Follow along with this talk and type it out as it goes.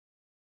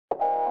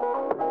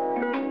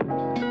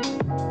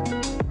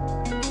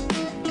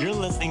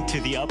to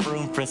the Upper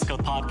Room Frisco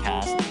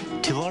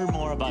podcast. To learn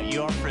more about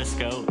UR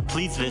Frisco,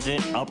 please visit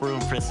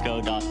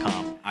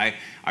upperroomfrisco.com. I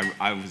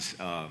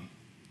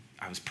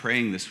was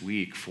praying this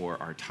week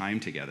for our time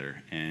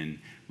together and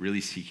really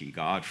seeking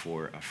God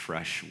for a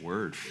fresh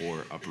word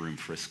for Upper Room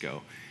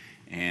Frisco.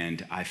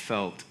 And I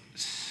felt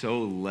so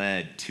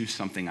led to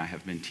something I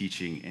have been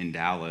teaching in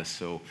Dallas.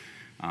 So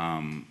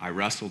I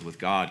wrestled with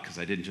God because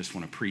I didn't just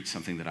want to preach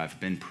something that I've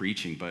been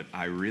preaching, but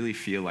I really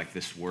feel like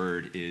this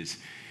word is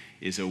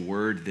a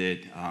word that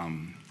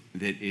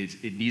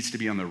it needs to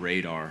be on the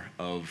radar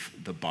of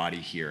the body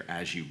here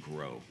as you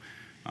grow.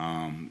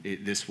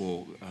 This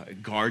will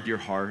guard your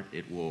heart,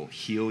 it will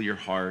heal your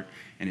heart,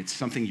 and it's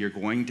something you're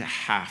going to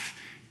have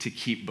to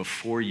keep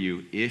before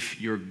you if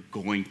you're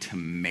going to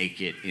make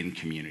it in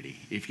community.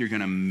 If you're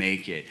going to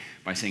make it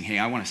by saying, hey,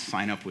 I want to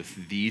sign up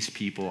with these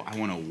people, I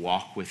want to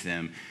walk with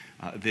them,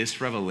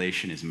 this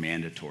revelation is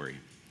mandatory.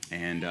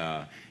 And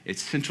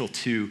it's central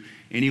to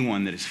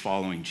anyone that is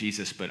following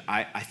Jesus, but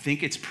I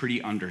think it's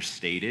pretty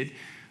understated.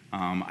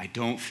 I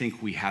don't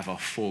think we have a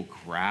full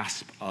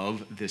grasp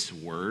of this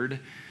word.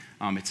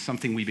 It's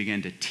something we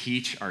begin to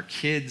teach our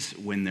kids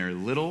when they're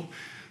little.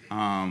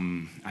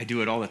 I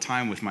do it all the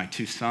time with my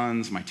two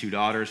sons, my two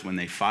daughters. When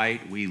they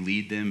fight, we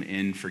lead them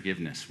in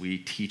forgiveness. We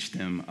teach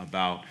them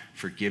about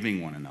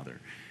forgiving one another.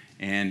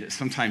 And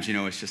sometimes,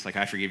 it's just like,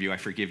 I forgive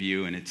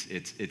you, and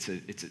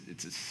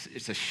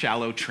it's a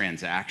shallow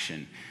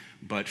transaction.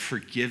 But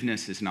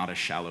forgiveness is not a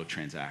shallow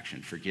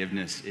transaction.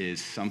 Forgiveness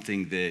is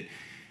something that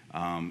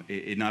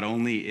it not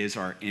only is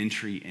our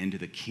entry into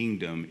the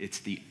kingdom, it's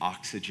the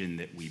oxygen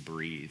that we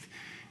breathe.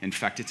 In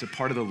fact, it's a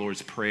part of the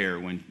Lord's Prayer.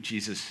 When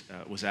Jesus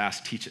was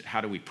asked,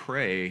 how do we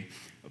pray?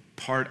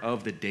 Part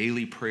of the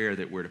daily prayer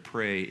that we're to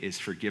pray is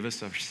forgive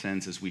us our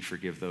sins as we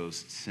forgive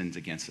those sins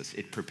against us.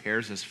 It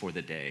prepares us for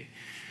the day.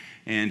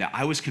 And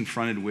I was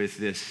confronted with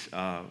this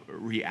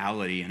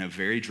reality in a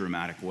very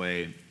dramatic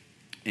way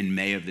in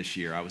May of this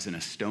year. I was in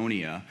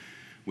Estonia,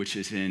 which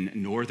is in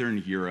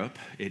northern Europe.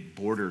 It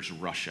borders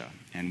Russia.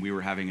 And we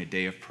were having a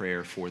day of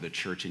prayer for the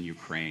church in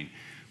Ukraine.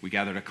 We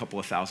gathered a couple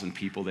of thousand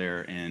people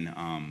there in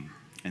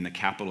the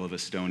capital of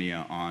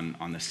Estonia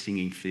on the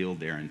singing field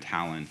there in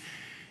Tallinn.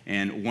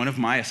 And one of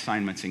my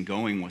assignments in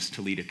going was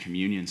to lead a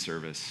communion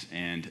service.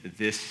 And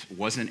this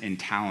wasn't in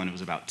Tallinn. It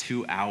was about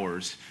 2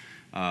 hours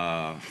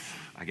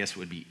I guess it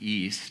would be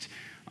east,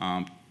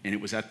 and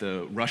it was at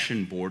the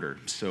Russian border.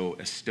 So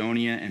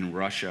Estonia and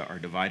Russia are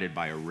divided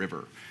by a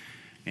river.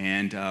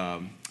 And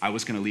I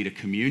was going to lead a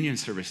communion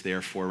service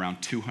there for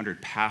around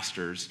 200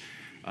 pastors.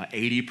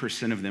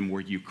 80% of them were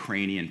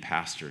Ukrainian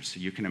pastors. So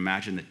you can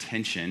imagine the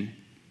tension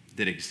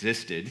that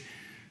existed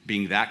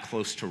being that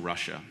close to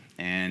Russia.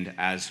 And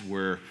as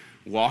we're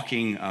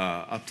walking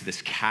up to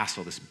this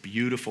castle, this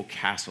beautiful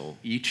castle,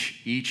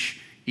 each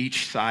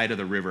side of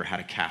the river had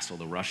a castle.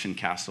 The Russian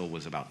castle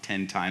was about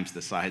 10 times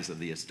the size of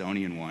the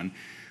Estonian one,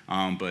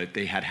 but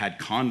they had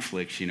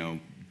conflicts,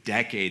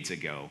 decades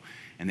ago,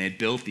 and they had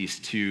built these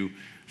two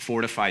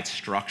fortified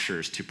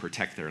structures to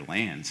protect their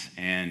lands.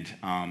 And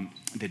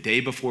the day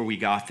before we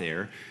got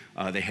there,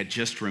 they had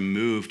just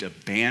removed a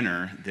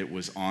banner that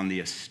was on the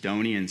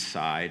Estonian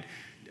side,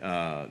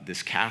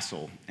 this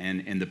castle,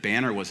 and the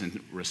banner was in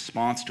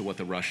response to what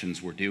the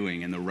Russians were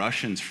doing. And the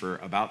Russians, for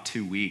about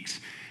 2 weeks,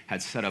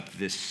 had set up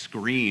this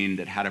screen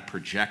that had a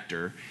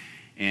projector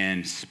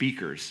and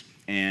speakers.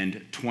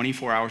 And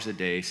 24 hours a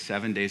day,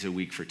 7 days a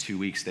week for 2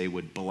 weeks, they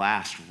would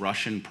blast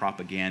Russian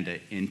propaganda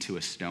into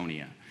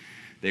Estonia.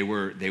 They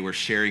were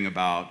sharing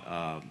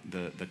about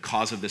the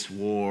cause of this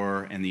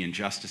war and the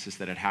injustices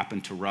that had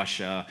happened to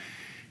Russia.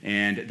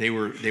 And they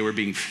were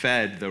being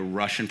fed the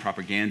Russian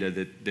propaganda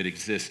that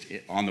exists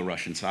on the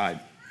Russian side.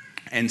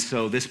 And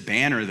so this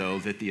banner, though,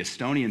 that the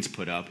Estonians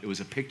put up, it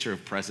was a picture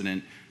of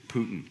President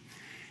Putin.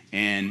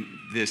 And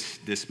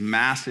this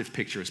massive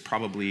picture was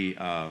probably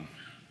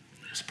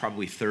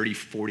 30,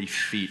 40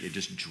 feet. It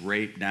just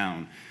draped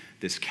down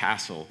this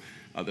castle.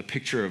 The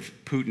picture of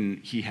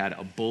Putin, he had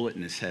a bullet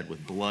in his head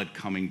with blood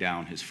coming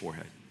down his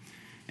forehead.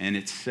 And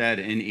it said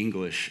in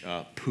English,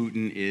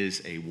 Putin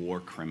is a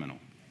war criminal.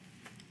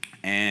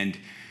 And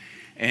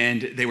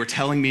they were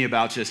telling me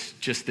about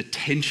just the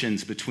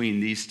tensions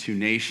between these two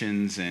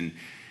nations, and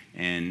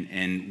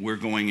we're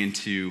going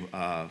into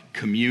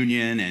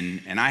communion,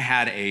 and I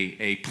had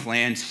a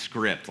planned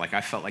script. Like, I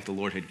felt like the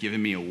Lord had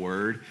given me a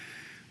word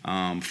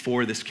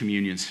for this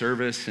communion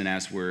service. And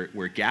as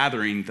we're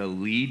gathering, the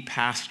lead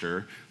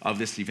pastor of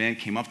this event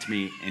came up to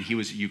me, and he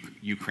was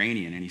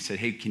Ukrainian, and he said,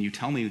 hey, can you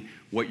tell me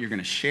what you're going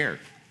to share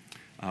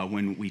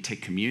when we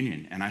take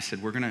communion? And I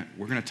said, we're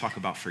gonna talk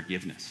about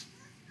forgiveness.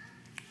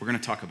 We're going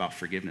to talk about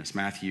forgiveness.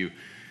 Matthew,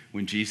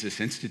 when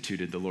Jesus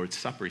instituted the Lord's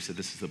Supper, he said,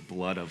 this is the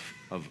blood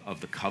of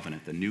the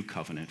covenant, the new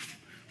covenant,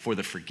 for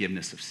the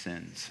forgiveness of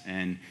sins.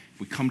 And if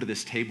we come to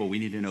this table, we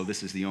need to know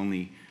this is the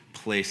only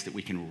place that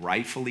we can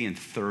rightfully and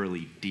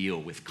thoroughly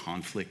deal with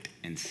conflict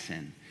and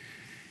sin.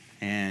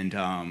 And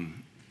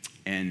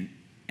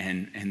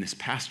this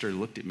pastor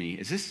looked at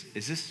me.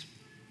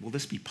 Will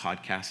this be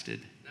podcasted?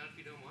 Not if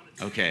you don't want it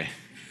to. Okay.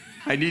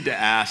 I need to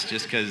ask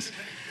just because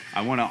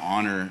I want to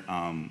honor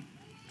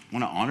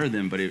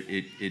them, but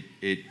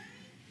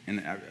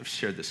and I've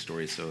shared this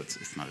story, so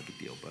it's not a big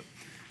deal. But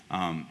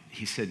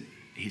he said,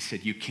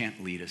 you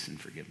can't lead us in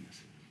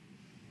forgiveness.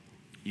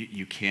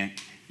 You can't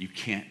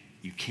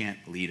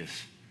lead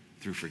us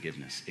through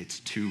forgiveness. It's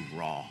too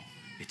raw.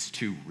 It's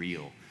too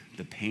real.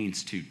 The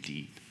pain's too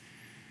deep.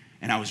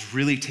 And I was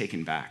really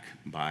taken back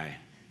by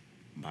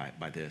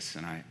this,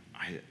 and I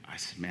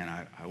said,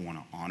 man, I want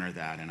to honor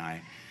that, and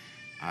I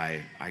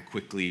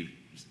quickly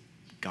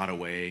got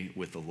away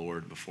with the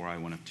Lord before I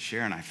went up to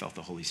share, and I felt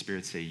the Holy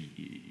Spirit say,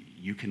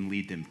 you can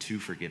lead them to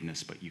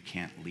forgiveness, but you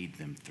can't lead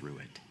them through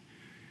it.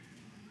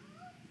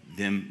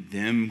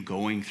 Them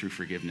going through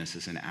forgiveness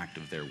is an act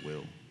of their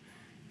will,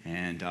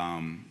 and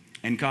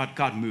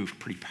God moved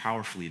pretty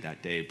powerfully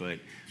that day. But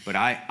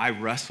I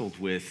wrestled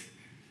with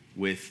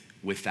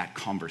that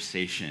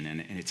conversation,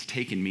 and it's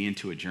taken me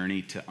into a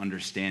journey to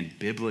understand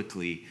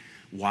biblically,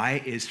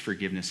 why is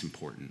forgiveness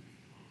important?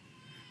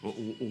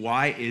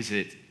 Why is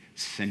it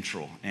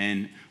central?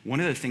 And one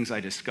of the things I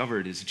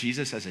discovered is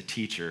Jesus as a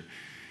teacher,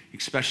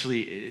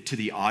 especially to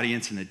the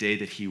audience in the day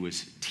that he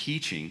was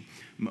teaching,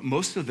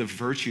 most of the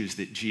virtues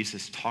that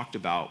Jesus talked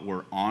about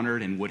were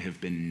honored and would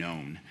have been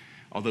known,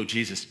 although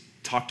Jesus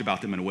talked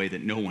about them in a way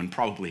that no one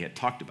probably had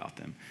talked about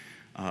them.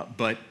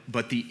 But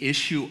the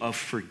issue of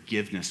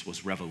forgiveness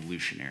was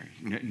revolutionary.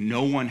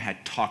 No one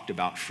had talked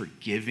about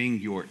forgiving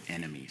your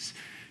enemies.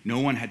 No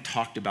one had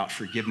talked about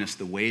forgiveness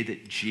the way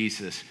that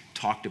Jesus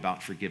talked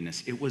about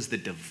forgiveness. It was the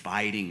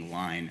dividing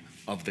line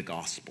of the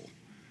gospel.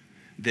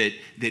 That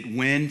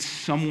when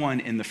someone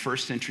in the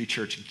first century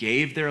church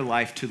gave their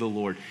life to the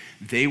Lord,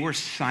 they were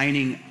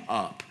signing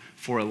up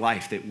for a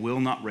life that will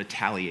not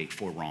retaliate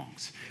for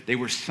wrongs. They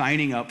were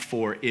signing up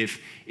for if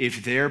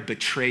they're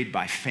betrayed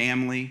by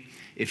family,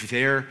 if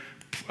they're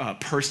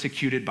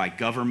persecuted by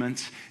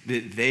governments,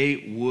 that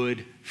they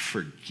would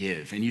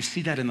forgive. And you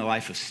see that in the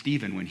life of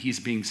Stephen when he's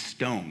being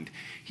stoned.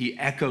 He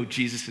echoed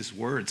Jesus'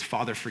 words,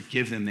 Father,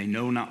 forgive them, they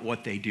know not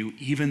what they do,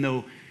 even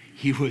though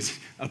he was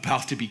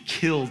about to be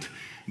killed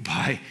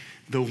by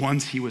the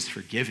ones he was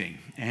forgiving.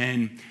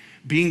 And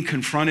being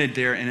confronted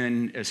there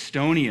in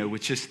Estonia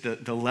with just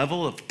the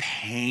level of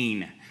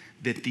pain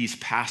that these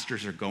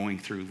pastors are going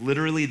through.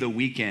 Literally the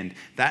weekend,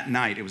 that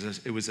night, it was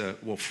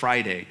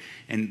Friday,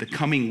 and the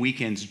coming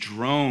weekends,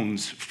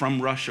 drones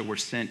from Russia were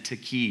sent to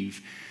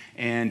Kyiv,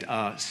 and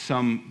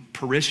some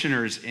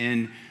parishioners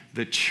in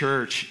the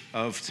church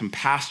of some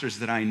pastors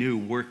that I knew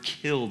were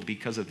killed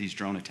because of these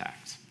drone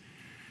attacks.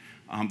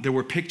 There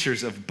were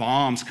pictures of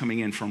bombs coming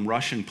in from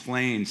Russian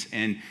planes,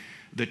 and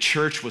the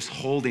church was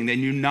holding. They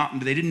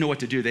didn't know what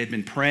to do. They had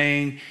been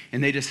praying,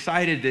 and they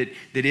decided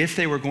that if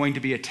they were going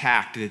to be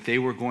attacked, that they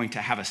were going to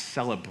have a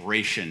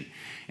celebration,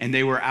 and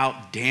they were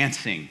out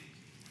dancing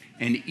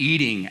and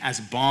eating as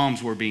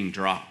bombs were being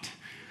dropped.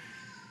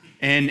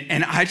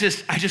 And I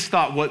just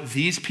thought, what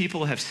these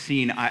people have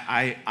seen,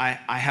 I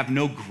have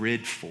no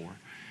grid for.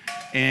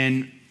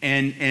 And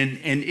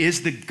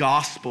is the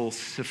gospel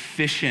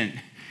sufficient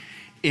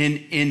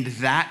in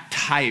that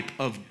type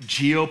of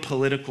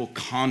geopolitical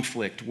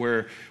conflict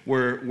where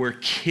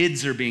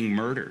kids are being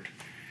murdered?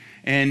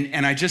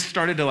 And I just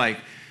started to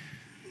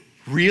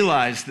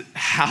realize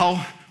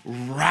how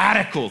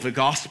radical the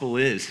gospel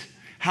is,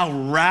 how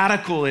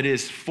radical it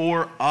is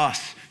for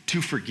us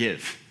to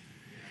forgive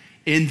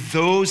in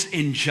those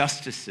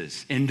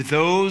injustices, in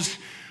those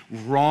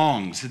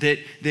wrongs, that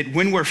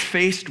when we're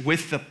faced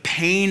with the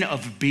pain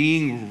of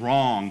being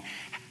wronged,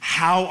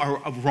 how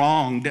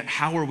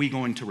are we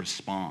going to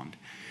respond?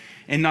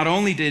 And not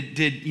only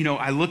did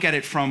I look at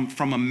it from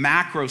a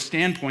macro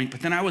standpoint, but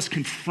then I was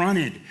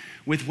confronted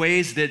with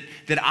ways that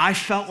I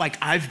felt like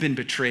I've been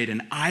betrayed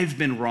and I've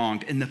been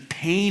wronged, and the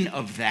pain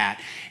of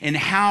that, and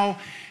how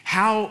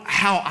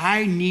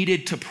I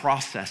needed to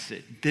process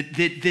it. That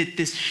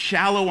this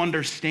shallow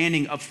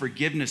understanding of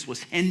forgiveness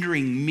was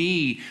hindering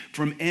me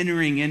from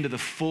entering into the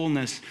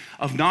fullness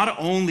of not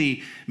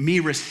only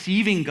me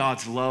receiving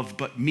God's love,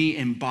 but me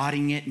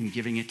embodying it and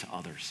giving it to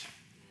others.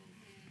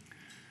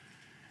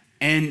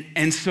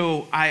 And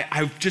so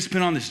I've just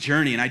been on this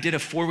journey, and I did a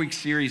 4-week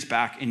series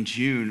back in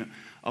June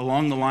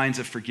along the lines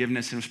of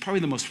forgiveness, and it was probably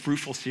the most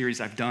fruitful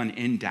series I've done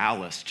in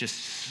Dallas. Just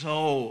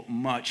so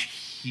much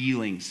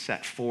healing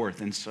set forth.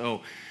 And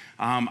so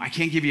I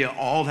can't give you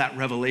all that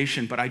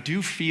revelation, but I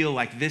do feel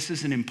like this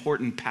is an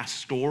important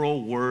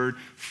pastoral word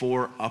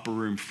for Upper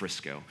Room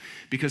Frisco,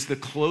 because the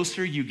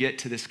closer you get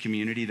to this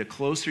community, the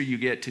closer you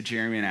get to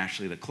Jeremy and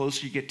Ashley, the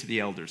closer you get to the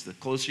elders, the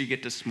closer you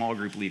get to small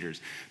group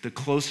leaders, the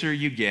closer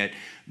you get,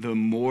 the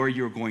more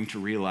you're going to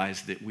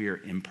realize that we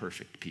are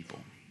imperfect people.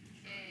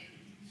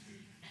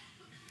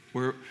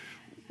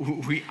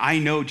 I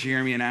know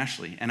Jeremy and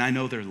Ashley, and I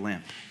know their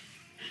limp.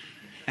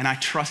 And I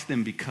trust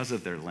them because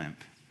of their limp,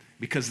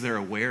 because they're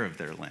aware of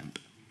their limp.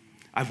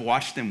 I've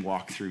watched them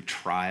walk through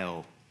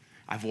trial.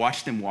 I've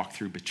watched them walk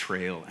through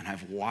betrayal, and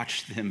I've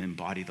watched them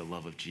embody the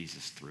love of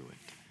Jesus through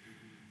it.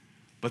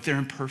 But they're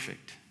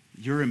imperfect.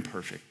 You're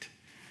imperfect.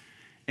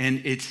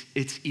 And it's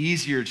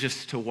easier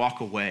just to walk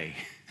away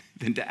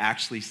than to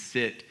actually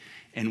sit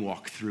and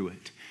walk through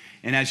it.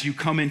 And as you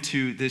come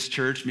into this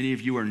church, many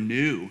of you are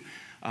new.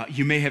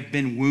 You may have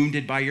been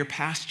wounded by your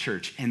past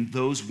church, and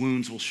those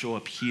wounds will show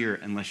up here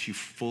unless you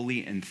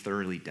fully and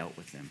thoroughly dealt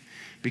with them.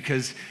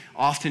 Because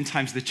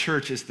oftentimes the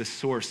church is the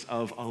source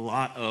of a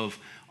lot of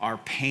our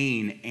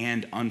pain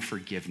and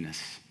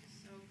unforgiveness.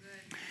 So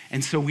good.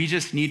 And so we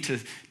just need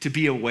to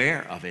be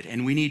aware of it,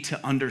 and we need to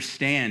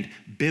understand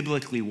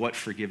biblically what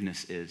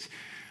forgiveness is.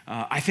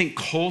 I think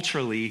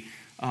culturally,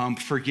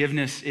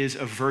 forgiveness is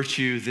a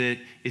virtue that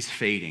is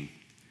fading.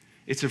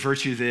 It's a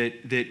virtue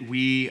that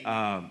we...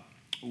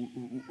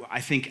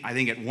 I think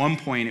at one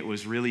point it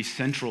was really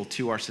central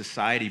to our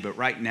society, but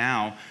right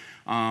now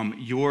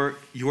you're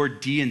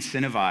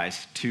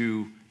de-incentivized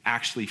to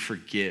actually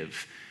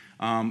forgive.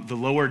 The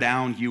lower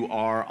down you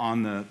are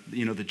on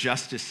the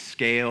justice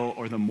scale,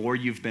 or the more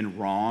you've been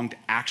wronged,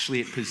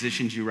 actually it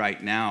positions you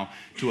right now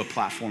to a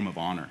platform of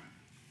honor.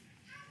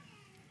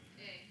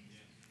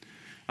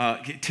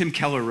 Tim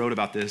Keller wrote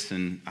about this,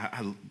 and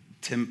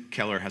Tim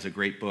Keller has a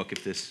great book.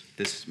 If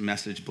this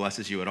message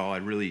blesses you at all,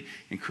 I'd really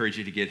encourage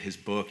you to get his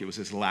book. It was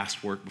his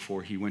last work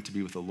before he went to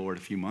be with the Lord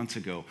a few months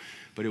ago,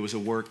 but it was a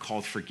work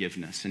called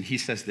Forgiveness. And he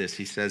says this,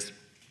 he says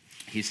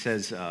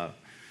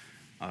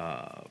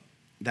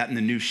that in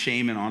the new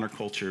shame and honor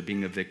culture,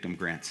 being a victim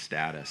grants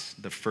status.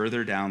 The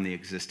further down the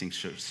existing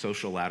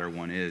social ladder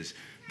one is,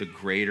 the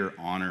greater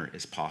honor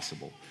is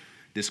possible.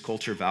 This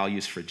culture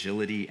values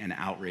fragility and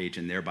outrage,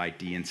 and thereby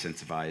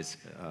de-incentivizes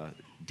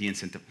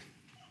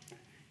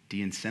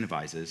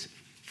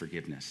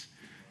forgiveness.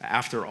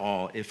 After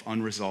all, if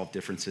unresolved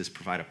differences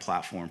provide a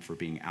platform for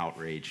being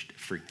outraged,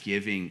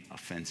 forgiving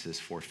offenses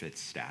forfeits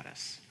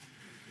status.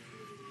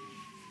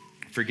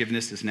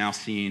 Forgiveness is now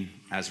seen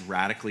as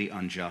radically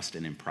unjust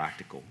and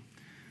impractical.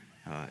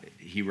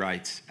 He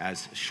writes,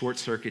 as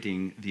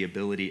short-circuiting the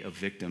ability of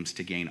victims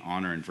to gain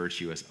honor and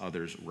virtue as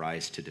others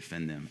rise to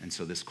defend them. And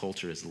so this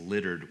culture is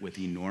littered with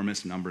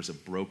enormous numbers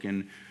of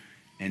broken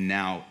and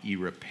now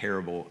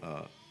irreparable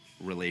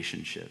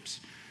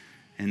relationships.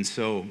 And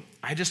so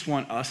I just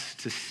want us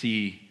to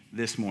see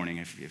this morning,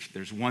 if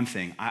there's one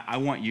thing, I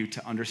want you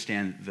to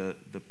understand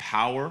the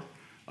power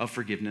of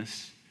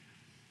forgiveness,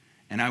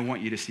 and I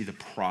want you to see the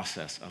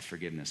process of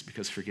forgiveness,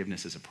 because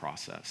forgiveness is a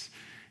process.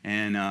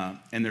 And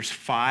there's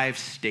 5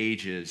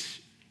 stages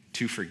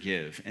to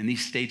forgive, and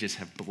these stages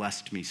have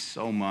blessed me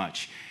so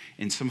much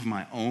in some of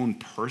my own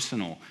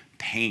personal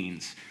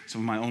pains, some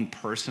of my own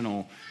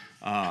personal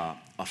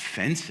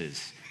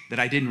offenses that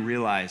I didn't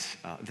realize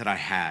that I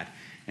had.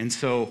 And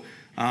so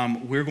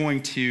we're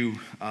going to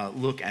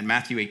look at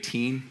Matthew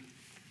 18.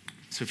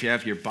 So if you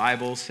have your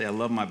Bible, say, I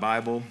love my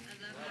Bible.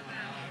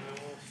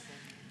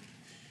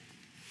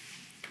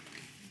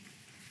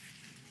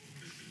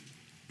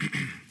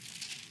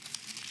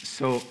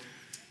 So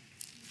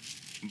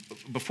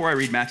before I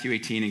read Matthew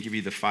 18 and give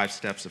you the 5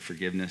 steps of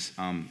forgiveness,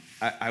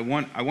 I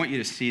want you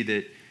to see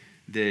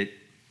that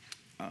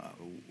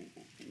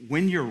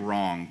when you're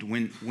wronged,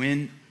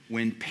 when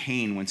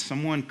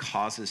someone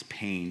causes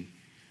pain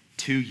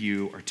to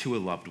you or to a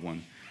loved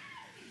one,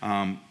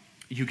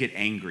 you get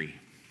angry.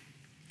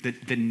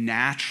 The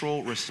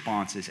natural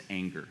response is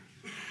anger.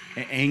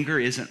 Anger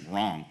isn't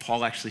wrong.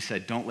 Paul actually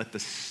said, don't let the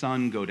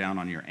sun go down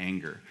on your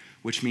anger,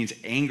 which means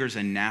anger is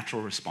a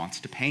natural response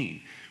to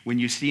pain. When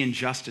you see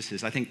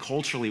injustices, I think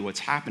culturally what's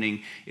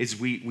happening is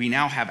we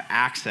now have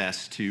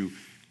access to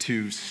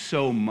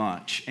so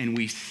much, and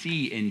we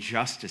see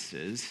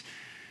injustices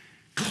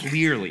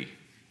clearly.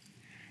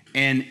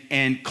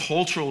 And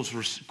culture's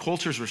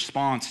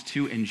response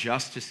to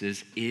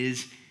injustices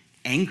is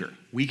anger.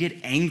 We get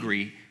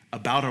angry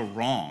about a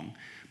wrong,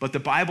 but the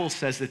Bible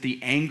says that the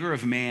anger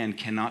of man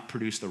cannot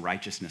produce the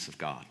righteousness of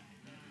God.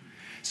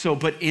 So,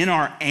 but in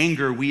our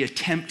anger, we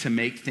attempt to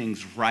make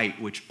things right,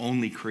 which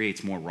only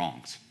creates more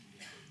wrongs.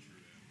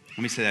 Let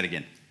me say that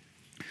again.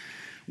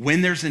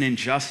 When there's an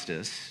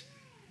injustice,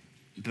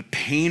 the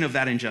pain of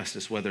that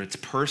injustice, whether it's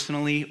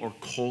personally or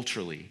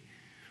culturally,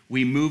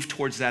 we move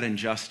towards that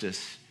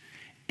injustice,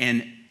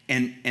 and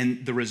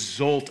the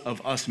result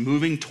of us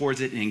moving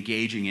towards it and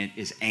engaging it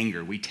is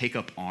anger. We take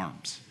up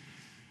arms.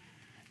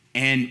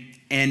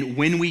 And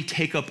when we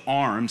take up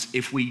arms,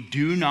 if we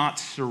do not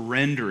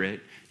surrender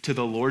it to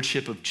the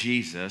lordship of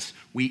Jesus,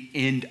 we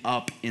end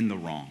up in the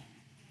wrong.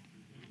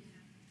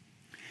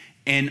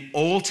 And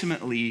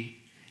ultimately,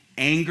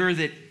 anger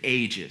that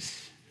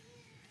ages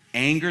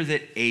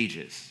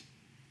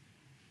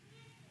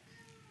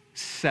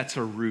sets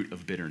a root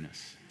of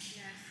bitterness.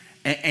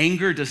 Yes.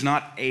 Anger does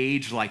not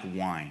age like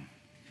wine.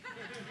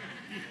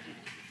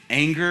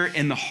 Anger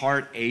in the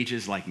heart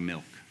ages like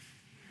milk,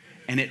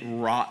 and it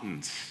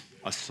rottens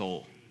a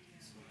soul.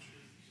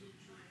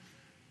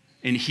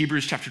 In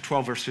Hebrews chapter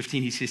 12, verse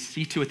 15, he says,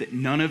 see to it that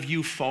none of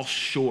you fall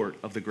short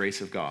of the grace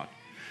of God.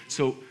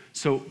 So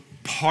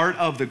part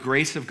of the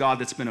grace of God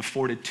that's been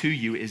afforded to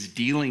you is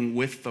dealing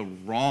with the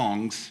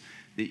wrongs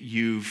that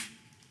you've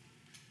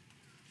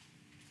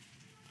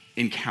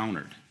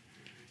encountered.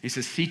 He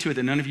says, see to it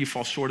that none of you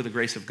fall short of the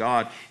grace of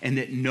God, and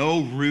that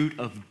no root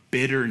of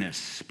bitterness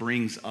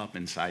springs up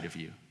inside of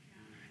you.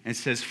 And it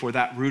says, for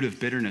that root of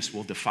bitterness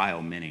will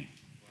defile many.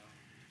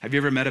 Have you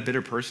ever met a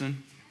bitter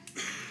person?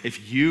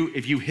 If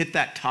you hit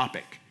that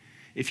topic,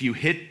 if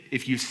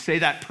you say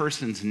that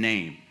person's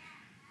name,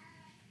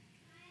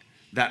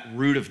 that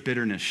root of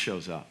bitterness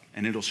shows up,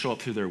 and it'll show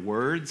up through their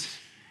words,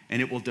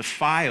 and it will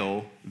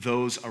defile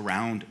those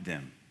around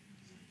them.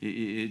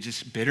 It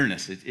just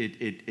bitterness.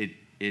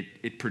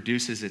 It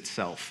produces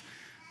itself,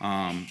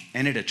 and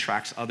it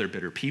attracts other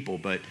bitter people.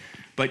 But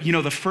you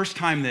know, the first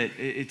time that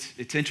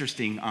it's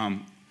interesting.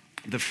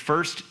 The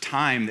first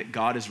time that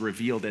God is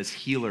revealed as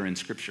healer in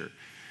Scripture,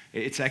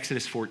 it's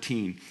Exodus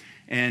 14.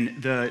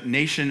 And the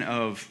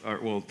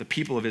the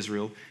people of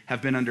Israel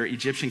have been under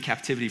Egyptian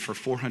captivity for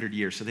 400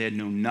 years, so they had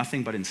known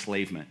nothing but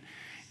enslavement.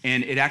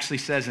 And it actually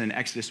says in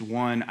Exodus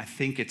 1, I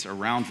think it's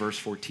around verse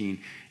 14,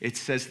 it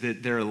says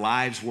that their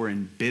lives were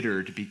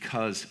embittered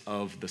because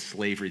of the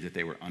slavery that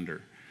they were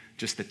under.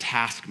 Just the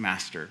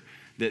taskmaster,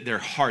 that their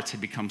hearts had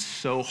become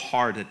so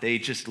hard that they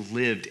just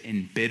lived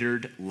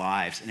embittered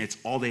lives. And it's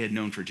all they had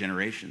known for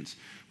generations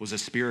was a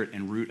spirit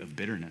and root of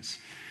bitterness.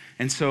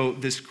 And so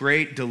this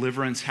great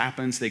deliverance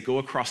happens. They go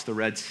across the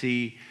Red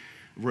Sea.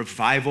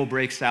 Revival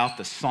breaks out.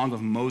 The Song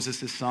of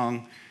Moses is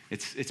sung.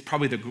 It's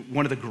probably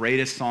one of the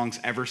greatest songs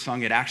ever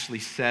sung. It actually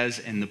says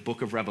in the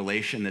book of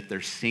Revelation that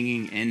they're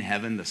singing in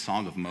heaven the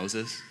Song of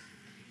Moses.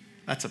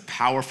 That's a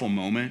powerful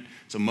moment.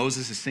 So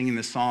Moses is singing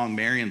this song,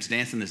 Miriam's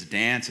dancing this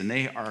dance, and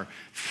they are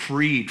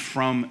freed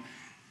from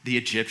the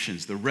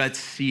Egyptians. The Red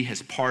Sea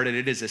has parted.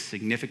 It is a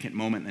significant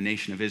moment in the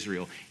nation of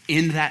Israel.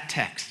 In that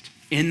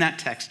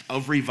text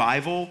of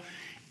revival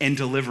and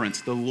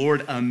deliverance, the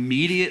Lord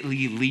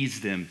immediately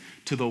leads them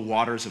to the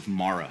waters of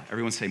Marah.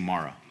 Everyone say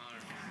Marah.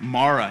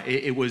 Marah.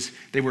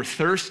 They were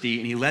thirsty,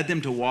 and he led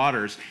them to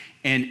waters,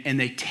 and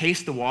they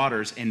taste the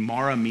waters, and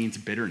Marah means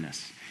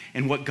bitterness.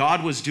 And what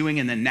God was doing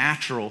in the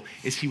natural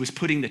is he was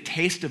putting the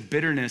taste of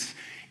bitterness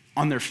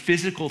on their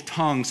physical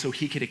tongue so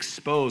he could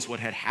expose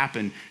what had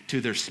happened to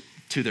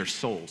their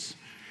souls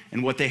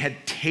and what they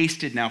had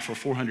tasted now for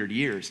 400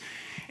 years.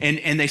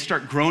 And they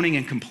start groaning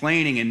and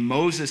complaining, and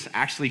Moses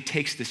actually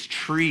takes this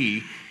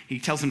tree. He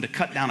tells them to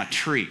cut down a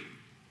tree,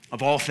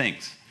 of all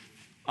things,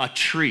 a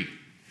tree.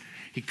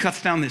 He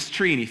cuts down this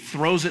tree and he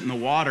throws it in the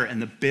water,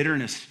 and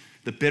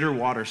the bitter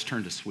waters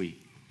turn to sweet.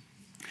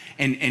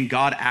 And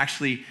God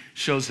actually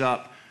shows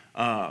up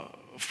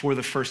for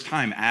the first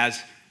time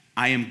as,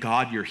 I am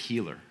God, your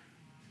healer.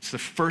 It's the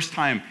first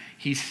time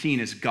he's seen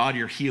as God,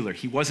 your healer.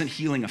 He wasn't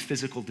healing a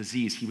physical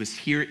disease. He was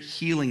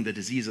healing the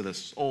disease of the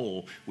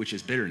soul, which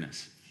is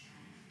bitterness.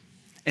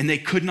 And they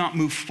could not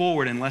move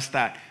forward unless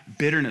that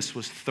bitterness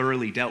was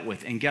thoroughly dealt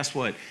with. And guess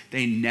what?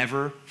 They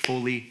never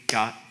fully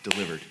got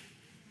delivered.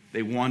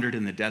 They wandered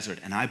in the desert,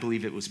 and I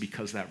believe it was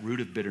because that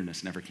root of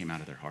bitterness never came out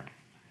of their heart.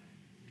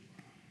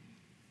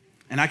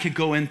 And I could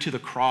go into the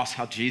cross,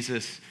 how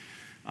Jesus,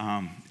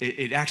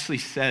 it actually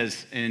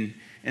says in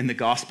the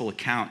gospel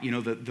account, you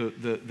know,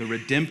 the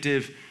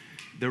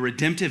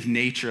redemptive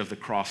nature of the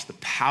cross, the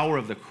power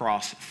of the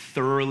cross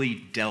thoroughly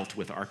dealt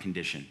with our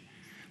condition.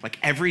 Like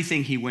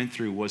everything he went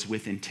through was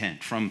with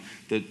intent, from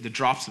the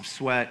drops of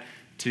sweat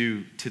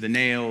to the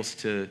nails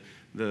to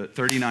the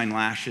 39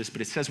 lashes.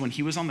 But it says when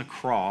he was on the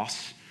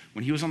cross,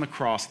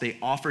 they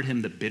offered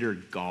him the bitter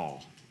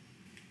gall.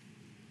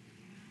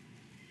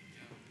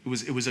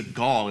 It was a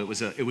gall. It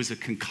was a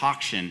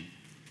concoction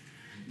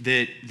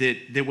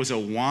that was a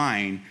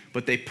wine,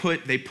 but they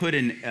put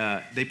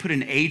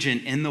an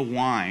agent in the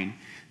wine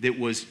that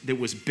was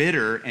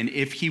bitter, and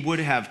if he would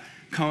have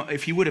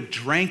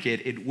drank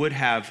it, it would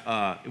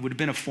have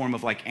been a form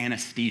of like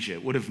anesthesia.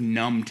 It would have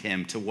numbed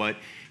him to what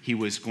he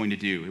was going to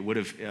do. It would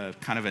have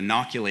kind of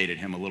inoculated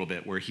him a little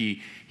bit, where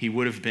he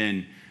would have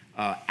been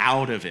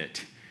out of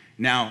it.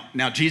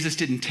 Now Jesus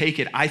didn't take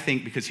it, I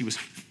think, because he was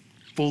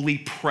fully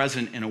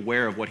present and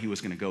aware of what he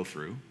was going to go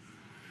through.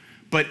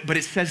 But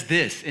it says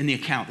this in the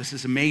account. This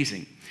is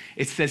amazing.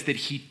 It says that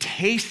he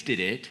tasted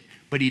it,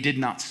 but he did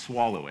not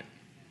swallow it.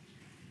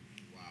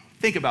 Wow.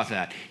 Think about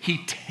that. He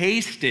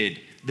tasted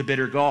the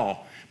bitter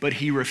gall, but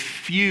he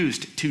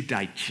refused to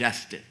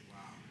digest it. Wow.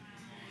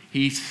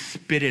 He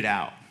spit it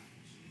out.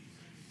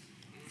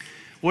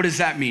 What does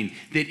that mean?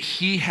 That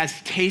he has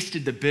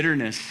tasted the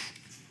bitterness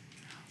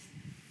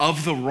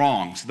of the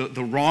wrongs,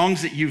 the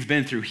wrongs that you've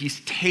been through. He's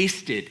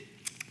tasted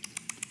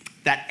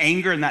that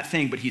anger and that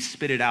thing, but he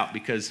spit it out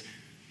because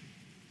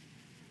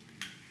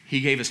he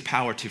gave us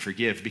power to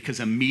forgive. Because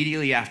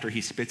immediately after he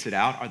spits it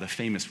out are the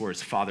famous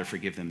words, Father,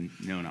 forgive them,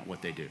 know not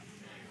what they do.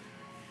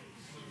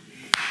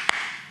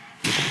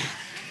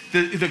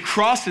 The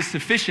cross is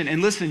sufficient.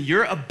 And listen,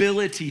 your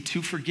ability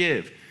to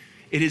forgive,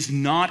 it is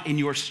not in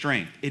your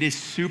strength. It is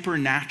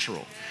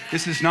supernatural.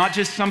 This is not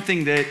just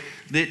something that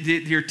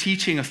you're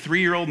teaching a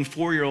 3-year-old and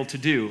 4-year-old to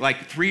do.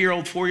 Like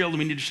 3-year-old, 4-year-old,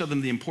 we need to show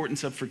them the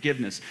importance of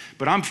forgiveness.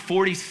 But I'm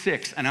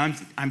 46, and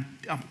I'm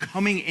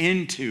coming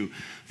into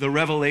the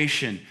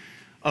revelation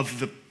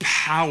of the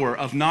power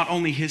of not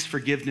only his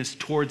forgiveness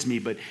towards me,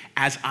 but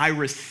as I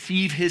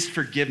receive his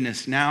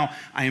forgiveness, now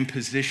I am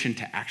positioned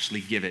to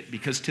actually give it.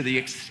 Because to the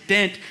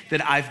extent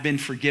that I've been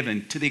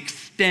forgiven, to the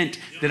extent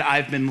that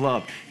I've been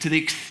loved, to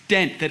the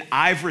extent that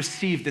I've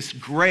received this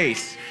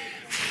grace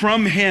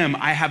from him,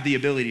 I have the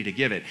ability to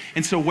give it.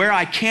 And so where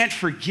I can't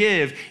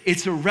forgive,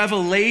 it's a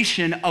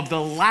revelation of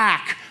the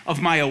lack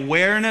of my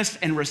awareness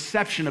and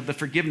reception of the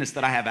forgiveness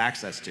that I have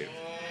access to.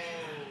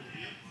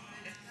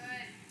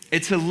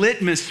 It's a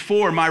litmus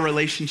for my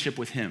relationship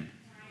with him.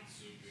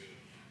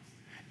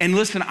 And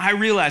listen, I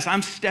realize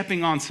I'm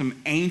stepping on some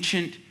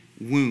ancient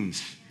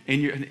wounds.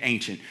 They're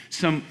ancient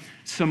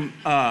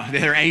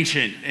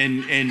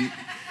and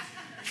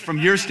from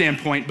your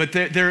standpoint, but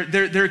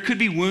there could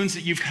be wounds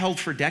that you've held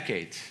for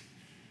decades.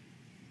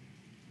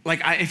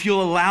 Like if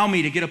you'll allow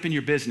me to get up in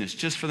your business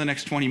just for the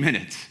next 20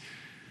 minutes,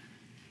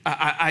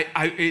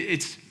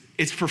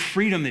 it's for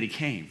freedom that he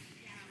came.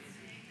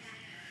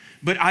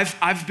 But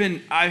I've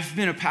been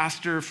a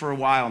pastor for a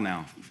while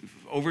now,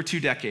 over 2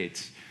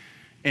 decades.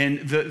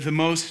 And the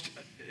most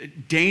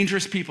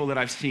dangerous people that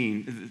I've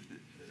seen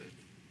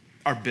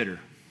are bitter.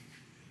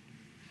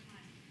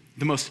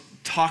 The most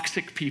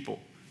toxic people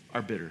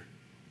are bitter.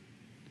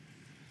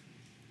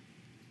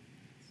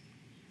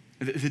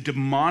 The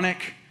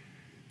demonic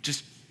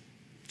just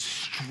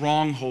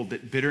stronghold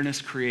that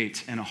bitterness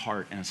creates in a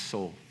heart and a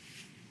soul.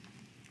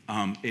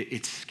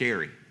 It's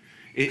scary.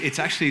 It's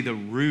actually the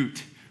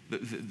root.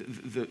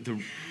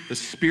 The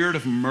spirit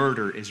of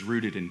murder is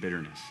rooted in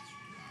bitterness.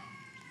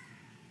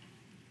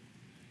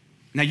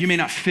 Now, you may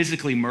not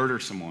physically murder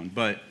someone,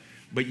 but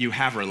you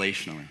have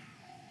relationally.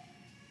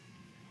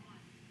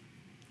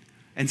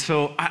 And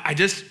so I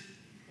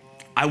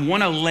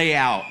want to lay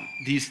out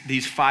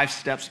these 5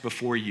 steps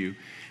before you.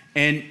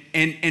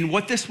 And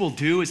what this will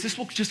do is this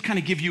will just kind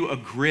of give you a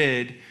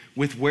grid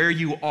with where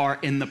you are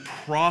in the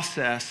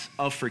process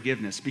of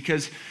forgiveness,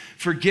 because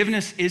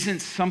forgiveness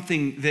isn't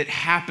something that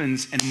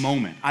happens in a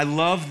moment. I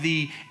love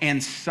the and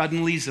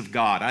suddenlies of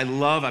God.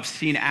 I've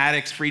seen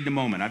addicts freed in a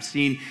moment. I've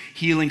seen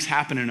healings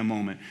happen in a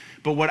moment.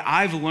 But what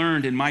I've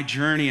learned in my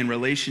journey and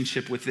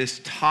relationship with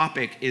this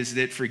topic is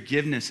that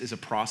forgiveness is a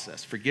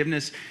process.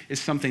 Forgiveness is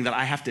something that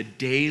I have to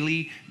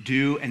daily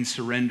do and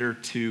surrender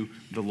to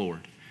the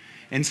Lord.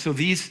 And so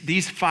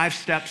these 5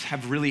 steps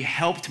have really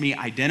helped me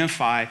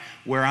identify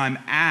where I'm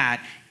at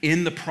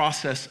in the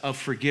process of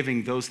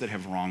forgiving those that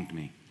have wronged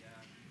me.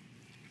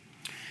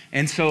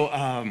 And so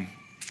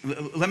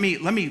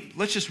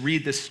let's just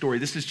read this story.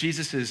 This is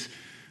Jesus's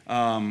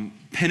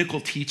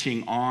pinnacle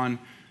teaching on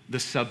the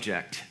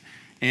subject.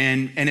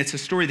 And it's a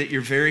story that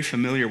you're very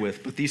familiar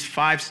with, but these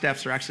 5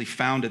 steps are actually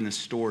found in this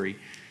story.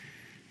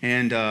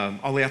 And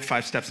I'll lay out the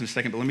 5 steps in a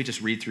second, but let me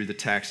just read through the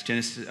text.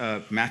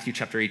 Matthew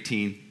chapter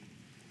 18.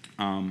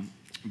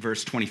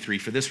 Verse 23,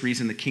 for this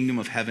reason the kingdom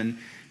of heaven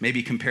may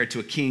be compared to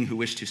a king who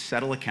wished to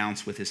settle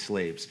accounts with his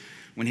slaves.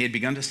 When he had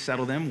begun to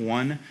settle them,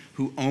 one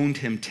who owed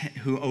him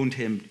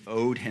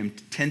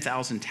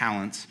 10,000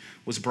 talents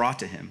was brought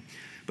to him.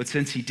 But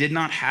since he did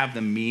not have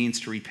the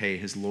means to repay,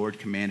 his Lord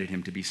commanded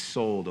him to be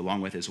sold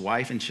along with his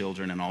wife and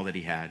children and all that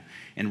he had,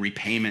 and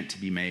repayment to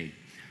be made.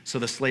 So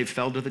the slave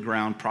fell to the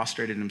ground,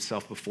 prostrated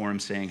himself before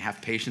him, saying,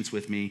 have patience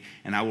with me,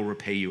 and I will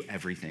repay you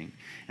everything.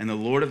 And the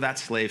Lord of that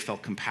slave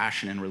felt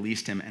compassion and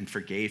released him and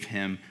forgave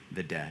him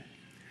the debt.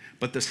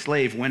 But the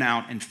slave went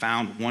out and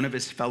found one of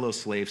his fellow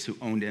slaves who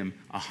owed him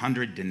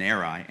 100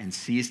 denarii and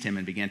seized him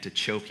and began to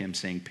choke him,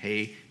 saying,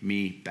 pay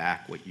me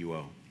back what you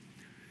owe.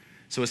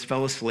 So his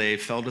fellow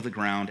slave fell to the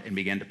ground and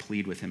began to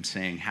plead with him,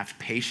 saying, have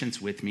patience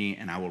with me,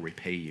 and I will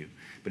repay you.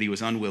 But he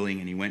was unwilling,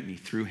 and he went and he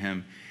threw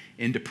him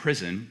into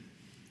prison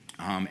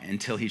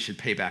until he should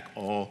pay back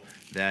all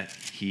that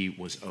he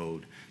was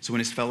owed. So when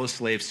the fellow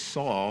slaves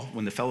saw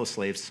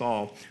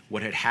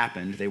what had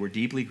happened, they were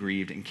deeply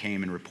grieved and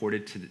came and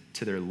reported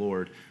to their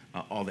Lord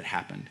all that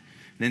happened.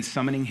 Then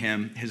summoning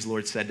him, his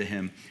Lord said to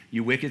him,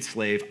 you wicked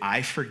slave,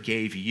 I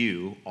forgave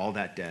you all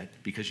that debt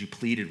because you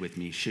pleaded with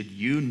me. Should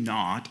you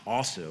not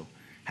also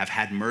have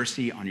had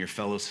mercy on your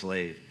fellow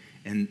slave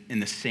in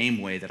the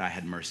same way that I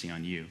had mercy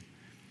on you?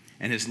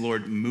 And his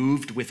Lord,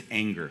 moved with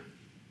anger,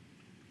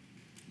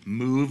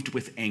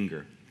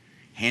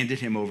 handed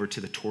him over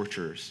to the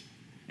torturers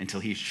until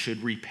he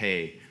should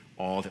repay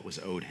all that was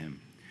owed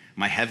him.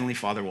 My heavenly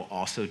Father will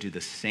also do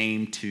the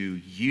same to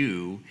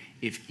you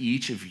if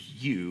each of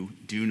you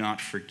do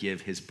not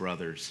forgive his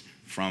brother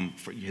from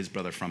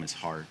his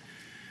heart.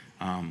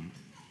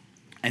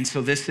 And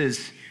so this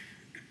is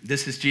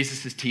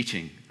Jesus'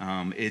 teaching.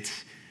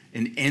 It's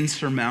an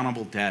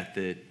insurmountable debt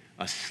that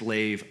a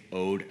slave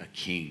owed a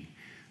king.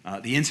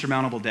 The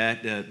insurmountable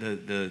debt,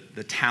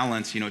 the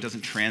talents, it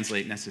doesn't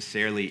translate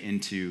necessarily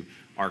into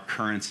our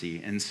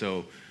currency. And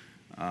so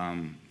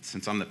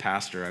since I'm the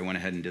pastor, I went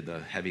ahead and did the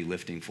heavy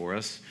lifting for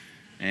us.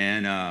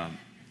 And I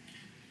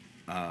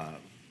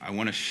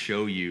want to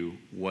show you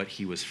what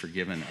he was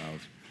forgiven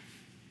of.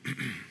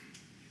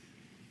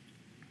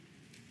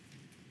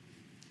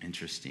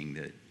 Interesting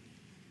that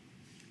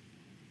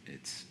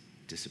it's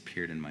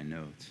disappeared in my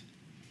notes.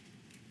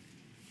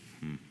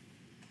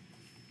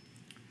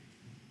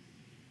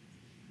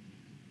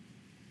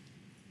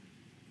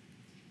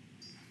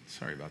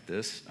 about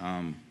this.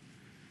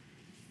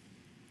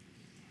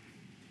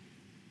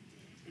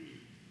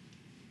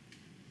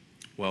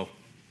 Well,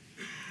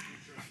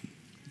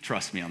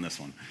 trust me on this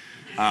one.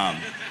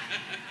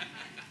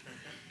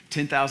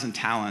 10,000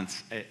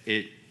 talents,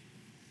 I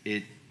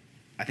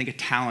think a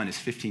talent is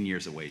 15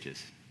 years of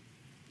wages.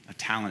 A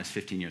talent is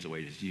 15 years of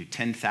wages. You do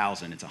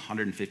 10,000, it's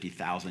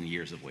 150,000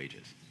 years of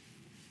wages.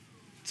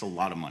 It's a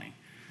lot of money.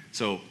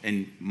 So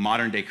in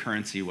modern day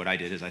currency, what I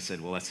did is I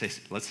said, well, let's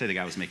say the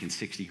guy was making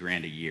 60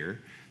 grand a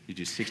year. You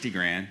do 60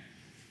 grand,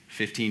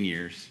 15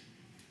 years,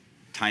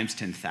 times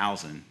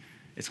 10,000,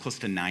 it's close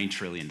to $9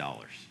 trillion.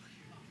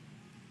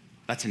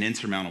 That's an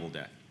insurmountable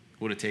debt.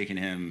 It would have taken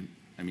him,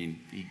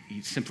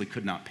 he simply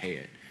could not pay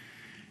it.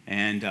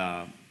 And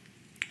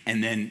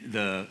then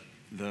the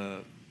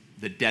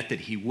debt that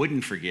he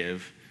wouldn't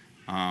forgive,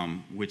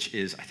 which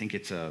is, I think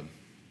it's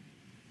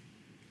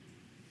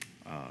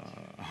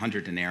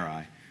 100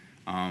 denarii.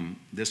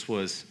 This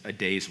was a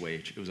day's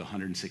wage. It was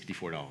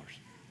 $164.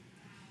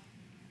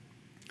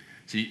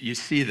 So you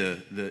see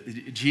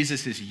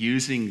Jesus is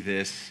using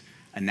this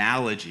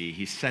analogy.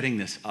 He's setting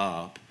this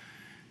up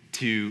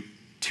to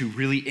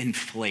really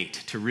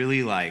inflate, to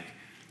really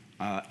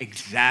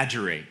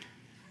exaggerate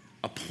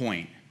a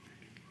point.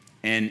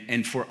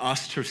 And for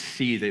us to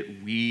see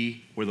that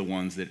we were the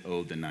ones that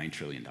owed the $9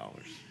 trillion.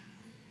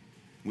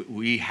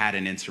 We had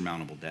an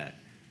insurmountable debt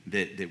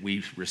that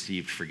we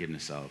received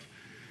forgiveness of.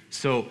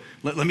 So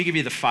let me give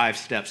you the 5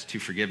 steps to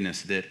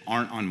forgiveness that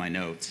aren't on my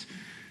notes,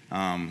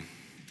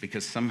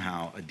 because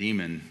somehow a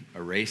demon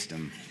erased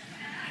them.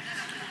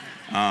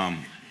 Oh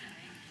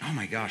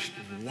my gosh,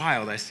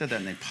 wild. I said that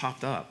and they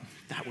popped up.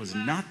 That was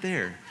not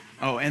there.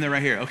 Oh, and they're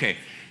right here. Okay,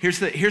 here's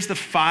the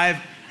five.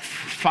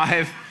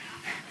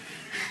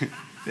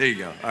 There you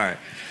go. All right.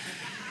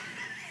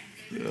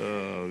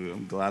 Oh,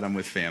 I'm glad I'm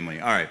with family.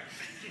 All right.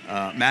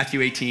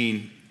 Matthew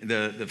 18,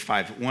 the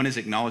 5. One is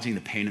acknowledging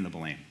the pain and the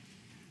blame.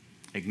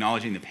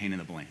 Acknowledging the pain and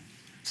the blame.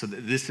 So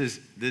this is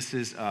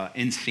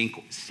in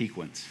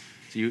sequence.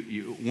 So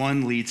you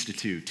 1 leads to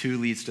 2, 2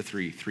 leads to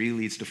 3, 3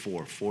 leads to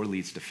 4, 4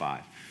 leads to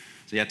 5.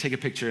 So yeah, take a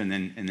picture and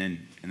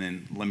then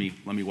let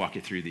me walk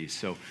you through these.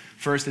 So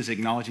first is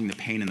acknowledging the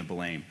pain and the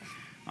blame.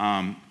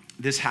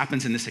 This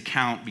happens in this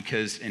account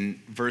because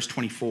in verse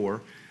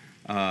 24,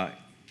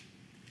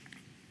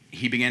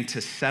 he began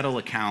to settle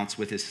accounts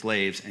with his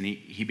slaves, and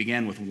he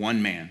began with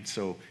one man.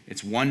 So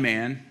it's one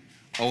man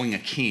owing a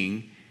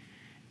king,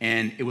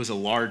 and it was a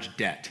large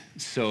debt.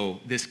 So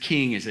this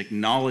king is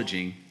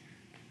acknowledging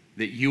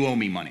that you owe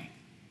me money.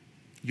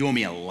 You owe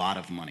me a lot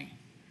of money.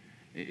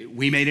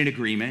 We made an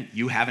agreement.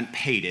 You haven't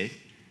paid it.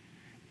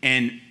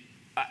 And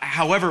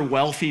however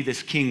wealthy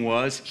this king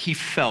was, he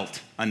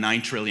felt a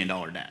 $9 trillion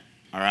debt.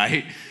 All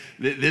right?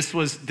 This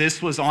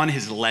was on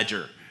his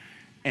ledger.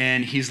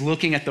 And he's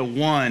looking at the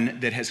one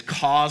that has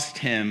caused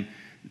him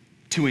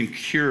to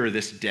incur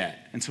this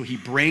debt. And so he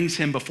brings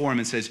him before him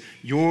and says,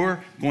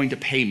 you're going to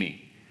pay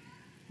me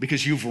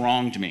because you've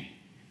wronged me.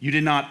 You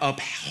did not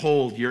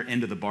uphold your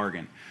end of the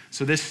bargain.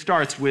 So this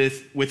starts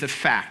with a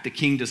fact. The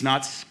king does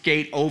not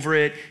skate over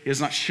it. He does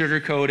not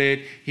sugarcoat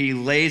it. He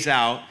lays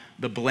out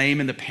the blame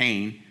and the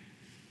pain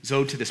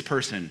owed to this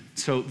person.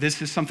 So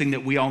this is something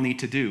that we all need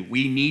to do.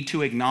 We need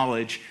to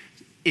acknowledge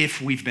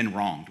if we've been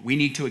wronged. We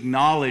need to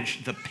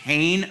acknowledge the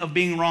pain of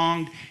being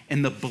wronged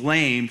and the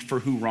blame for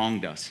who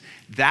wronged us.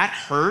 That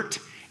hurt,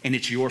 and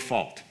it's your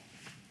fault.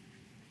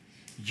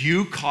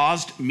 You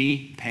caused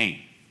me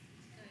pain.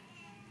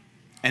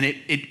 And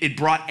it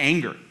brought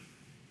anger.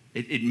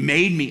 It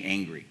made me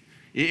angry.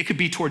 It could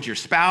be towards your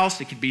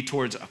spouse. It could be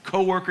towards a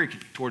coworker. It could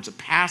be towards a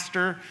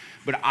pastor.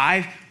 But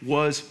I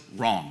was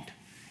wronged.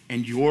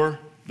 And you're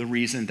the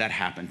reason that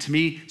happened. To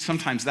me,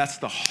 sometimes that's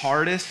the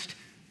hardest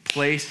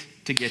place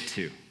to get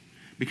to,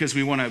 because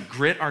we want to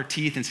grit our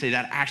teeth and say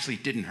that actually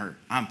didn't hurt.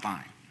 I'm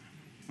fine.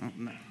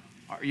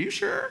 Are you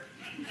sure?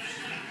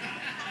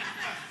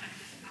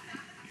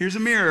 Here's a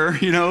mirror,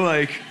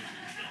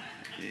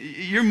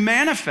 you're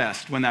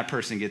manifest when that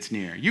person gets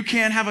near. You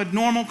can't have a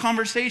normal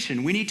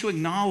conversation. We need to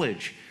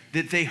acknowledge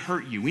that they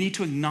hurt you. We need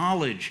to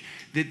acknowledge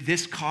that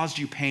this caused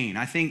you pain.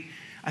 I think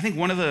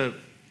one of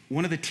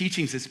the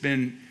teachings that's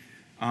been,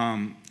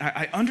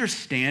 I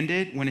understand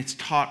it when it's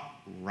taught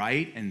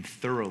right and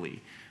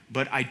thoroughly,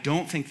 but I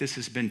don't think this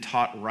has been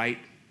taught right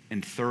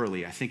and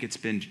thoroughly. I think it's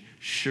been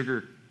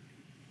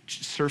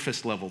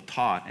surface level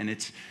taught, and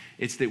it's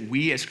that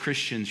we as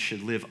Christians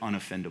should live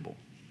unoffendable.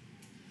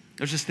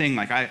 There's this thing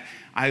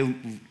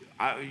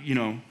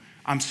I'm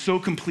so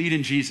complete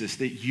in Jesus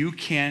that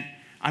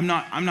I'm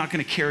not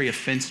going to carry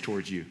offense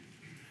towards you.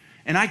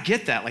 And I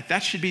get that.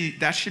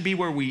 That should be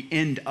where we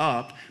end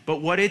up.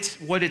 But what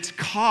it's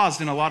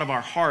caused in a lot of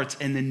our hearts,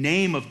 in the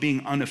name of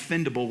being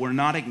unoffendable, we're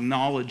not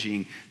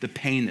acknowledging the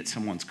pain that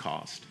someone's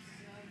caused.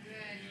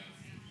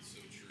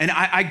 And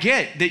I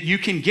get that you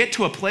can get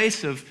to a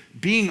place of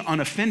being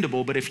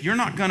unoffendable, but if you're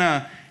not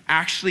gonna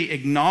actually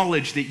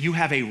acknowledge that you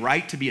have a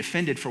right to be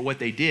offended for what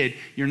they did,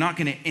 you're not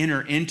going to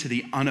enter into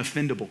the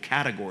unoffendable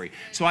category.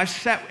 So I've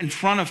sat in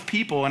front of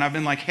people and I've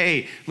been like,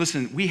 hey,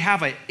 listen, we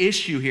have an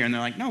issue here. And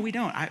they're like, no, we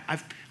don't.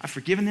 I've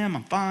forgiven them.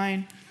 I'm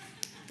fine.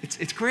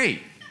 It's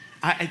great.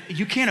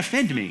 You can't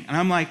offend me. And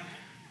I'm like,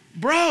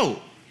 bro,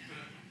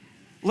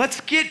 let's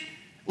get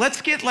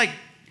like,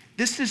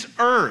 this is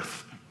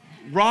earth.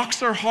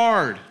 Rocks are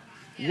hard.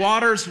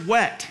 Water's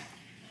wet.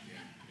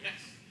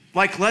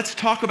 Like, let's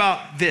talk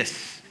about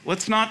this.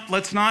 Let's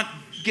not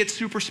get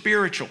super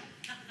spiritual.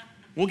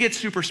 We'll get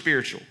super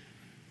spiritual.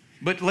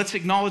 But let's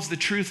acknowledge the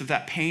truth of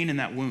that pain and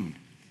that wound.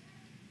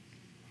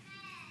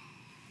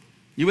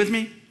 You with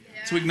me?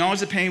 Yeah. So we acknowledge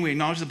the pain, we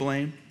acknowledge the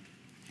blame.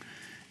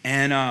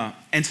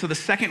 And so the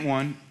second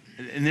one,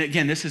 and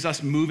again, this is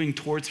us moving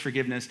towards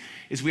forgiveness,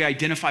 is we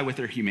identify with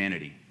their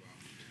humanity.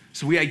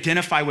 So we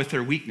identify with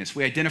their weakness.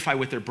 We identify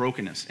with their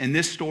brokenness. In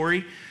this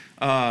story,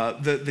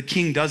 the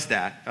king does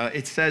that.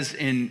 It says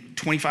in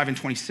 25 and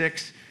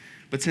 26,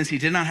 but since he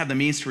did not have the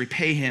means to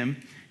repay him,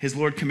 his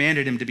Lord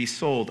commanded him to be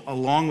sold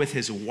along with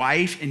his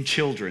wife and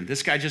children.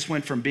 This guy just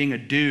went from being a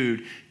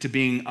dude to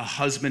being a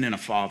husband and a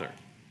father.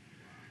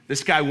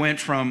 This guy went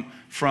from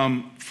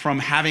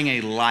having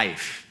a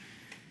life.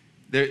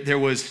 There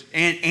was,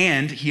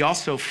 and he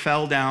also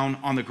fell down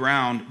on the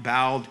ground,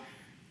 bowed,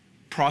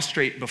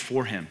 prostrate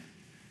before him,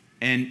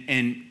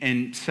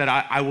 and said,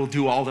 I will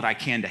do all that I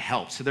can to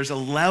help. So there's a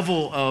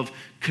level of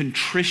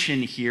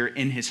contrition here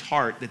in his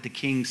heart that the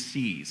king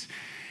sees.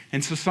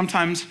 And so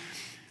sometimes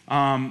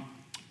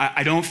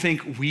I don't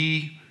think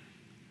we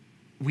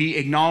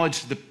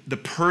acknowledge the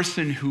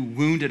person who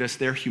wounded us,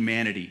 their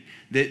humanity,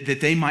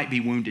 that they might be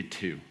wounded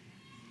too.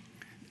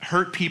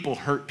 Hurt people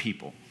hurt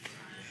people.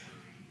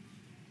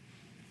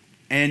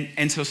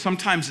 And so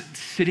sometimes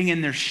sitting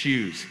in their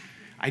shoes,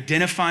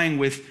 identifying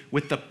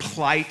with the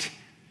plight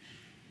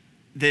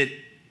that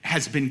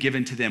has been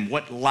given to them,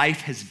 what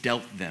life has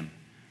dealt them,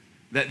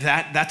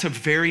 that's a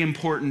very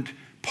important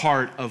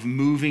part of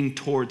moving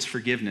towards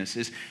forgiveness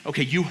is,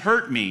 okay, you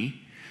hurt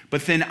me,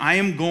 but then I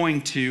am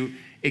going to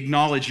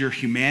acknowledge your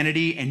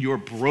humanity and your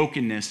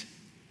brokenness,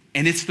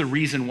 and it's the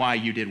reason why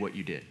you did what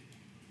you did.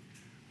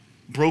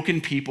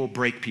 Broken people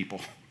break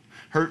people.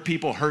 Hurt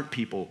people hurt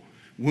people.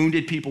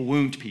 Wounded people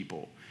wound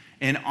people.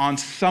 And on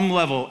some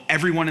level,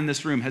 everyone in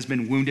this room has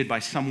been wounded by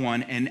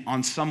someone, and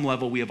on some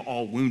level, we have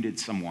all wounded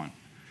someone.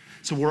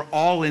 So we're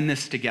all in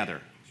this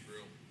together.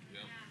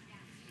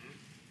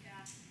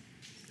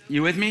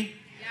 You with me?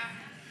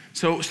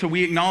 So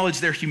we acknowledge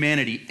their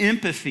humanity.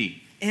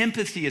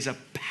 Empathy is a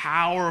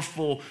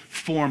powerful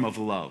form of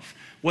love.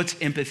 What's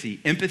empathy?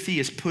 Empathy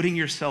is putting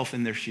yourself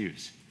in their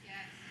shoes. I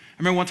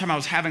remember one time I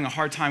was having a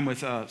hard time with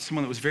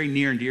someone that was very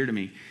near and dear to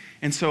me.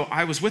 And so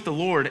I was with the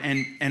Lord,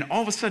 and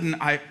all of a sudden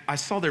I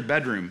saw their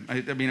bedroom.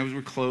 We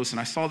were close, and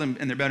I saw them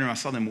in their bedroom. I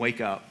saw them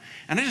wake up.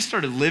 And I just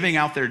started living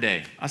out their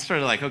day. I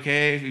started like,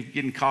 okay,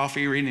 getting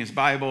coffee, reading his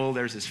Bible.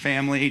 There's his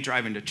family,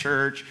 driving to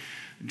church,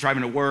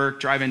 driving to work,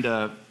 driving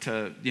to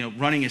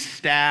running his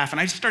staff. And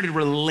I just started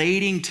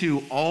relating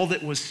to all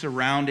that was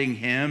surrounding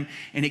him,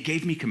 and it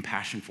gave me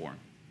compassion for him.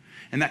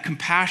 And that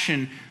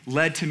compassion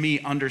led to me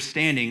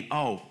understanding,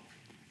 oh,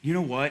 you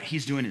know what?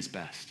 He's doing his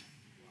best.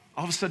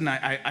 All of a sudden,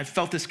 I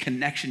felt this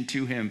connection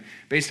to him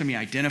based on me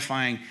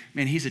identifying,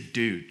 man, he's a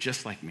dude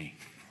just like me.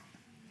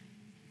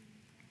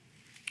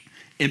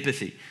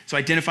 Empathy. So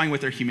identifying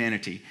with their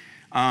humanity.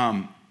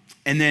 And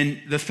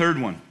then the third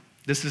one,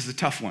 this is the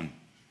tough one.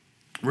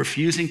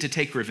 Refusing to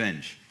take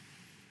revenge.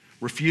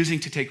 Refusing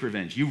to take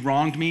revenge. You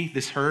wronged me,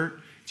 this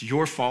hurt, it's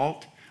your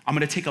fault. I'm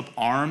gonna take up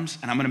arms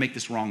and I'm gonna make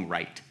this wrong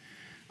right.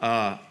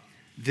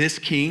 This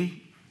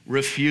king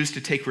refused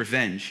to take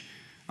revenge.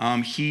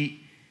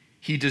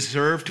 He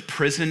deserved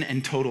prison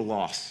and total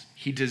loss.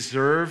 He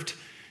deserved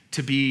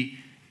to be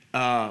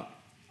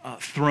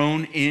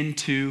thrown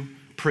into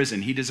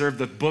prison. He deserved,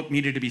 the book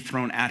needed to be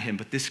thrown at him,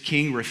 but this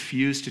king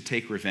refused to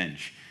take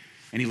revenge,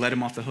 and he let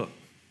him off the hook.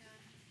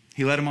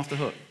 He let him off the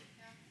hook.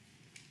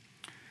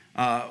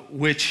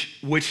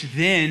 Which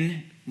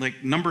then,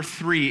 like number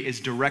 3 is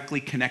directly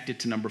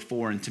connected to number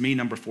 4, and to me,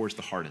 number 4 is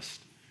the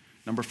hardest.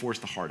 Number 4 is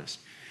the hardest,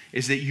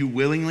 is that you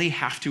willingly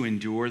have to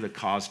endure the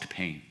caused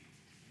pain.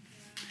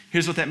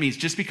 Here's what that means.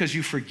 Just because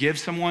you forgive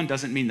someone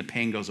doesn't mean the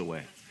pain goes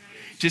away.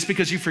 Just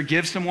because you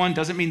forgive someone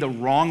doesn't mean the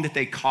wrong that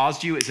they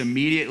caused you is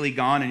immediately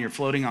gone and you're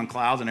floating on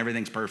clouds and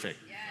everything's perfect.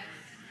 Yes.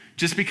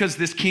 Just because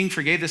this king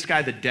forgave this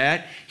guy the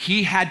debt,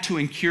 he had to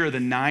incur the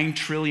 $9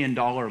 trillion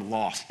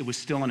loss. It was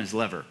still on his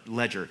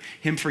ledger.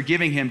 Him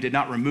forgiving him did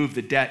not remove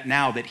the debt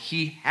now that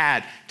he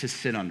had to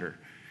sit under.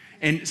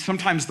 And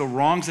sometimes the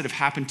wrongs that have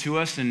happened to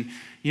us, and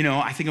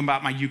I think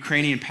about my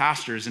Ukrainian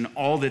pastors and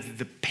all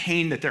the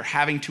pain that they're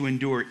having to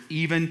endure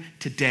even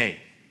today.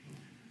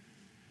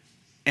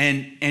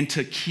 And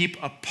to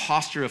keep a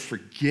posture of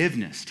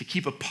forgiveness, to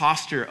keep a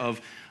posture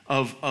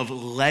of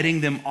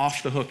letting them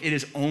off the hook. It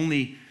is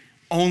only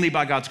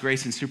by God's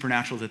grace and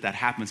supernatural that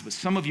happens. But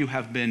some of you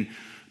have been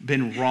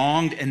been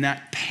wronged, and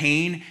that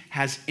pain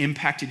has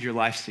impacted your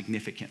life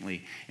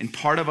significantly. And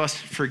part of us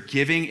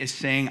forgiving is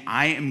saying,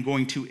 I am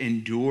going to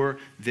endure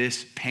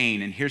this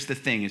pain. And here's the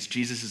thing, is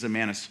Jesus is a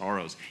man of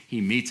sorrows. He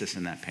meets us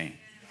in that pain.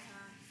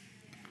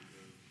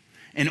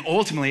 And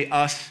ultimately,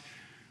 us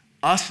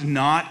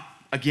not,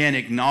 again,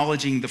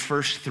 acknowledging the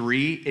first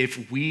three,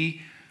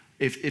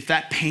 if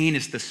that pain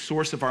is the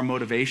source of our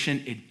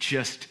motivation, it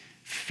just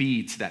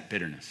feeds that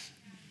bitterness.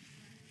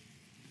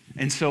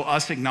 And so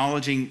us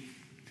acknowledging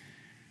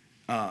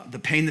the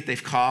pain that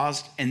they've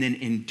caused and then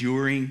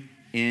enduring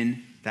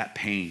in that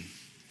pain.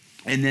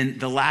 And then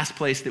the last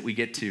place that we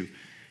get to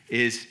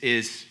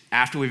is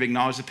after we've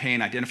acknowledged the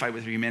pain, identified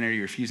with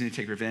humanity, refusing to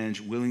take revenge,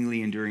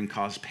 willingly enduring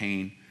caused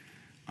pain,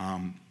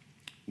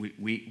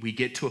 we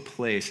get to a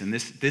place, and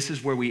this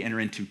is where we enter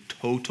into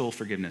total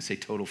forgiveness. Say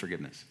total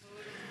forgiveness.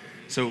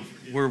 So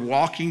we're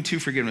walking to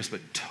forgiveness,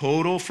 but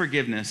total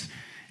forgiveness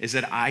is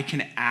that I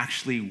can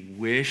actually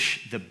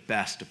wish the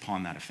best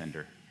upon that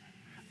offender.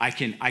 I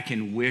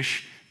can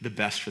wish the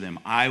best for them.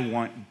 I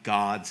want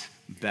God's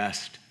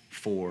best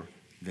for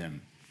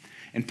them.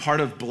 And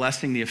part of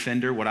blessing the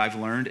offender, what I've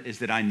learned, is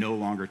that I no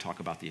longer talk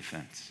about the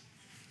offense.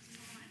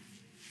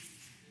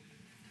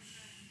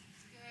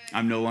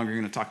 I'm no longer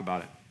going to talk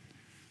about it.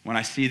 When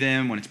I see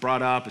them, when it's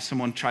brought up, if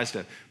someone tries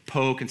to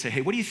poke and say,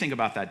 hey, what do you think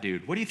about that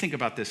dude? What do you think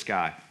about this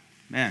guy?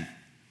 Man,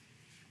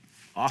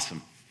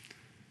 awesome.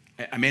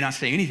 I may not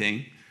say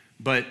anything,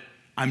 but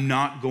I'm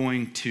not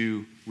going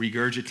to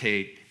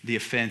regurgitate the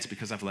offense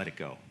because I've let it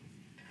go.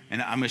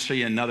 And I'm going to show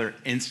you another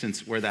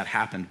instance where that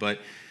happened. But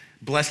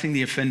blessing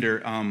the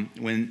offender,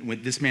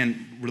 when this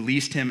man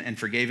released him and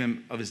forgave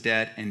him of his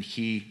debt, and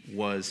he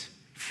was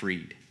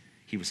freed.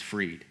 He was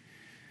freed.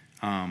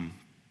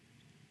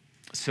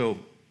 So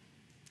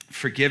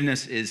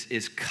forgiveness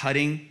is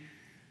cutting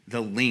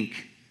the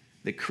link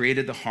that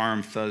created the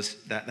harm, thus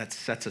that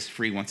sets us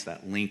free once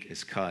that link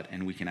is cut,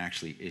 and we can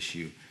actually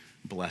issue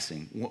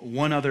blessing.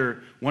 One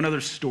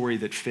other story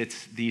that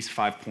fits these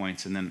 5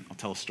 points, and then I'll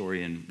tell a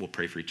story and we'll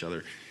pray for each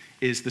other,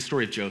 is the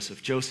story of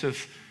Joseph.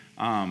 Joseph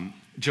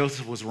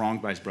was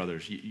wronged by his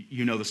brothers.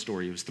 You know the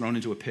story. He was thrown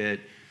into a pit,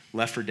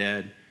 left for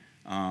dead.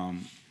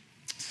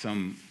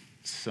 Some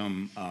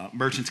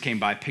merchants came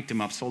by, picked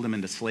him up, sold him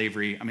into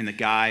slavery. I mean, the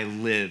guy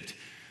lived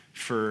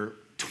for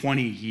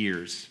 20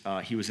 years.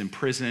 He was in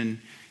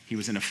prison. He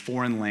was in a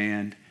foreign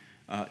land.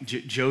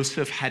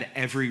 Joseph had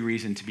every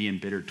reason to be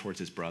embittered towards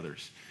his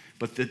brothers.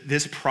 But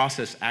this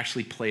process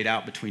actually played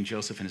out between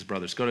Joseph and his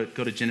brothers. Go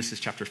to Genesis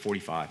chapter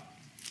 45.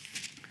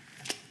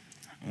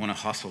 I want to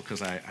hustle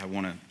because I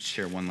want to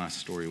share one last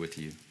story with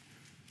you.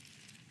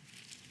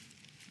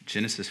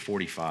 Genesis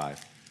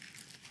 45.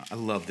 I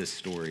love this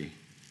story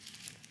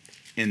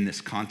in this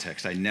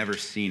context. I'd never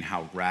seen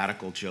how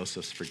radical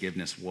Joseph's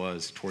forgiveness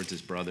was towards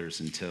his brothers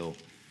until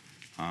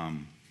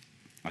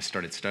I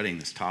started studying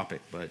this topic.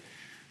 But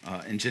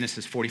in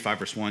Genesis 45,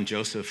 verse 1,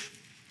 Joseph,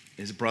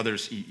 his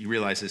brothers, you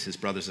realize this, his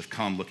brothers have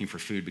come looking for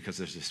food because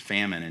there's this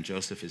famine, and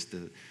Joseph is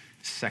the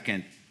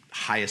second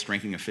highest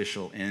ranking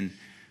official in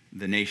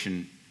the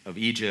nation of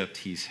Egypt.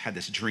 He's had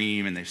this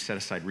dream, and they've set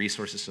aside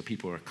resources so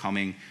people are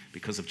coming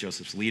because of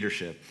Joseph's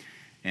leadership.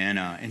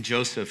 And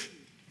Joseph's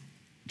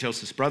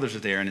brothers are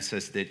there, and it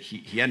says that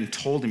he hadn't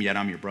told him yet,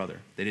 I'm your brother.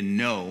 They didn't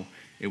know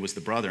it was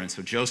the brother. And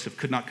so Joseph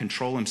could not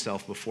control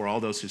himself before all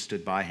those who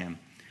stood by him.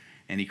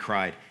 And he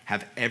cried,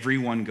 have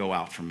everyone go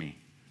out from me.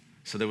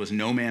 So there was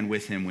no man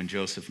with him when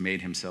Joseph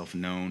made himself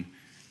known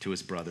to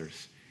his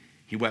brothers.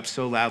 He wept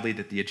so loudly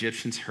that the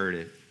Egyptians heard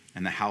it,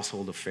 and the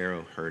household of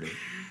Pharaoh heard it.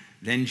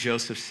 Then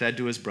Joseph said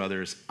to his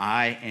brothers,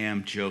 I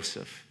am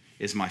Joseph.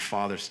 Is my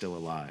father still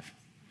alive?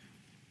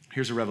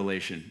 Here's a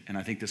revelation, and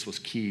I think this was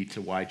key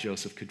to why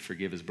Joseph could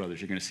forgive his brothers.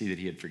 You're going to see that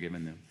he had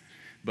forgiven them.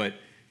 But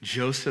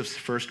Joseph's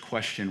first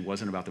question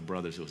wasn't about the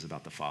brothers, it was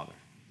about the father.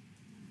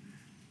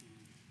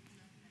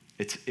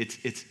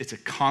 It's a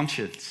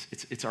conscience.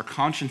 It's our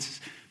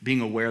conscience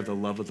being aware of the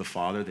love of the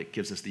Father that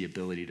gives us the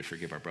ability to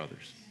forgive our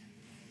brothers.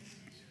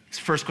 His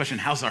first question,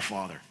 how's our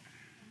father?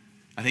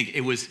 I think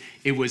it was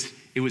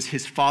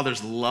his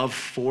father's love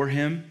for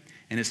him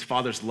and his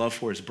father's love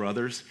for his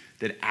brothers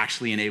that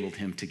actually enabled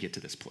him to get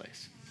to this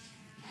place.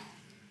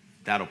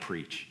 That'll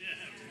preach.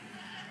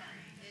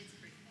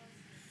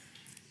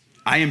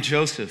 I am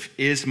Joseph.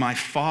 Is my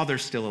father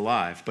still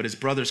alive? But his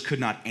brothers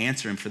could not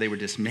answer him, for they were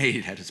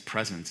dismayed at his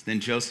presence. Then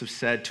Joseph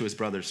said to his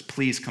brothers,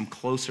 please come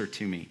closer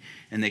to me.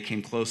 And they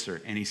came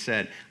closer. And he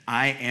said,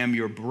 I am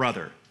your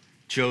brother,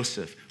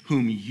 Joseph,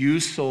 whom you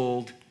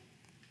sold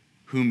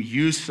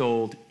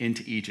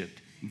into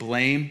Egypt.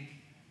 Blame,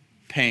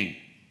 pain.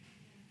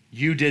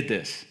 You did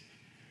this.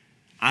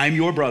 I'm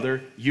your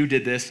brother. You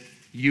did this.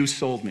 You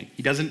sold me.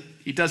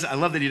 I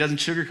love that he doesn't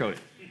sugarcoat it.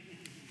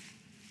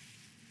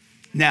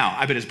 Now,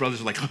 I bet his brothers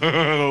are like,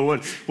 oh,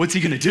 what's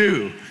he going to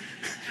do?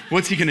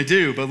 What's he going to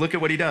do? But look at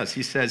what he does.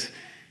 He says,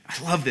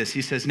 I love this.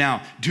 He says,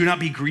 now, do not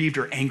be grieved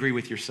or angry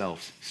with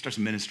yourselves. He starts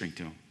ministering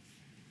to him.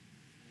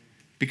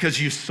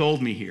 Because you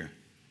sold me here.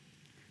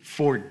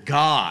 For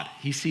God,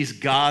 he sees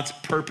God's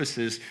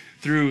purposes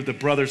through the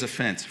brother's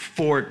offense.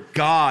 For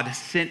God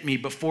sent me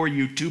before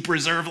you to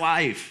preserve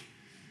life.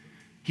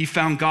 He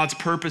found God's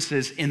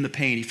purposes in the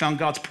pain. He found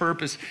God's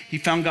purpose. He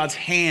found God's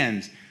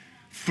hands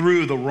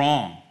through the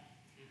wrong.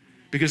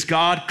 Because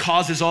God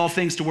causes all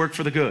things to work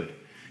for the good.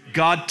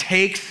 God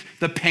takes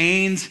the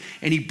pains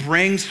and he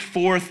brings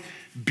forth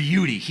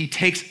beauty. He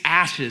takes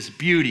ashes,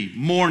 beauty,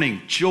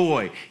 mourning,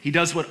 joy. He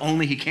does what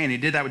only he can. He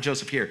did that with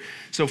Joseph here.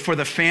 So for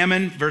the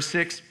famine, verse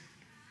 6,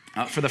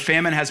 for the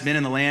famine has been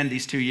in the land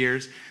these 2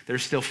 years.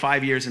 There's still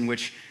 5 years in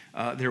which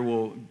there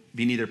will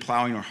be neither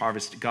plowing nor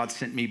harvest. God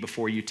sent me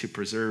before you to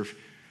preserve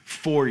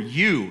for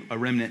you a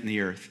remnant in the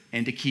earth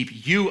and to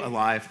keep you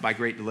alive by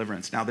great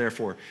deliverance. Now,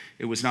 therefore,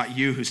 it was not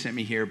you who sent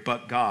me here,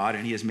 but God,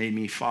 and he has made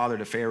me father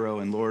to Pharaoh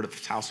and lord of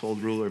his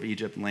household, ruler of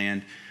Egypt and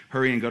land.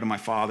 Hurry and go to my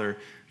father.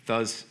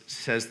 Thus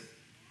says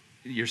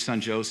your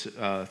son Joseph,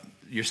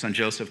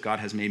 God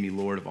has made me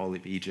lord of all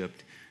of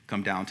Egypt.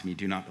 Come down to me,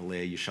 do not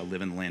delay. You shall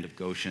live in the land of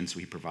Goshen, so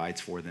he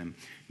provides for them.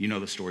 You know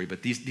the story,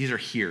 but these are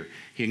here.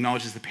 He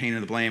acknowledges the pain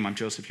and the blame. I'm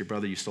Joseph, your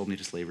brother. You sold me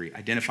to slavery.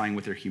 Identifying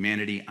with their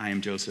humanity, I am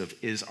Joseph.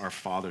 Is our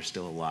father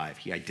still alive?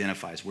 He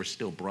identifies. We're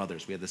still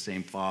brothers. We have the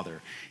same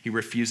father. He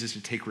refuses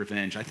to take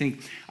revenge. I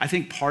think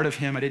part of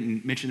him, I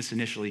didn't mention this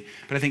initially,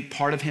 but I think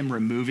part of him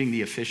removing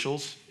the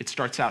officials, it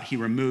starts out, he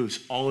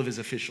removes all of his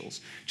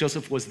officials.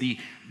 Joseph was the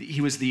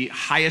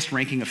highest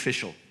ranking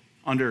official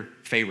under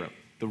Pharaoh,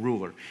 the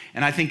ruler.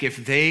 And I think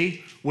if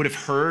they would have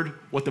heard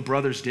what the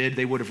brothers did,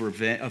 they would have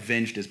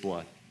avenged his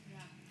blood. Yeah.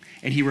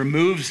 And he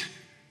removes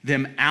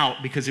them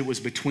out because it was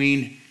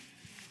between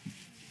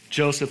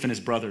Joseph and his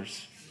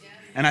brothers. Yeah.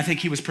 And I think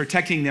he was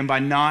protecting them by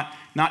not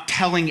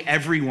telling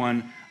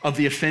everyone of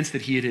the offense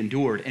that he had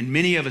endured. And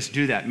many of us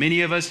do that.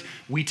 Many of us,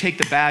 we take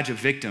the badge of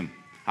victim.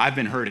 I've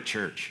been hurt at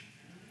church.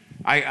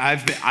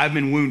 I've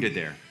been wounded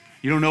there.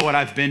 You don't know what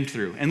I've been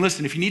through. And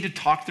listen, if you need to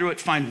talk through it,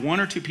 find one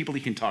or two people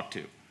you can talk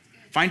to.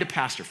 Find a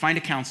pastor, find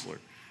a counselor,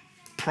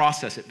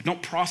 process it. But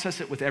don't process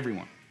it with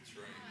everyone. That's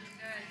right.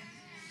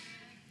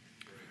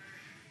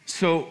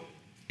 So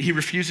he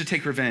refused to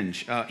take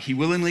revenge. He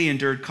willingly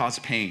endured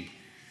caused pain.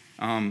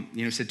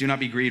 He said, do not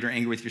be grieved or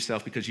angry with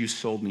yourself because you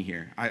sold me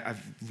here.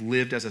 I've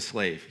lived as a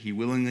slave. He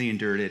willingly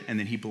endured it, and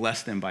then he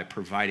blessed them by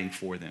providing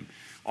for them.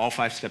 All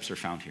 5 steps are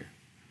found here.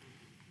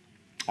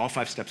 All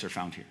 5 steps are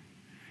found here.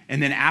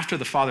 And then after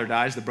the father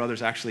dies, the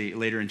brothers actually,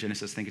 later in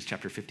Genesis, I think it's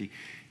chapter 50,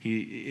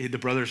 the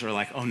brothers are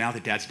like, oh, now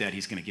that dad's dead,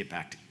 he's going to get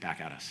back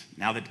at us.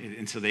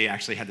 And so they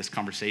actually had this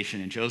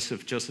conversation, and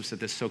Joseph said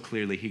this so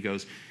clearly.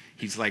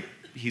 He's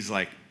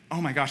like,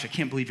 oh my gosh, I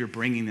can't believe you're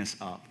bringing this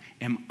up.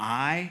 Am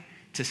I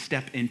to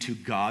step into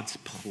God's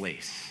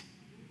place?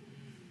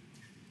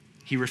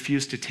 He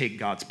refused to take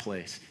God's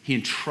place. He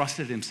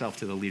entrusted himself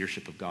to the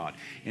leadership of God.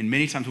 And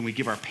many times when we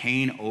give our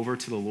pain over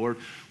to the Lord,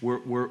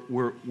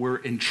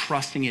 we're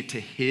entrusting it to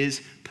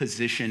his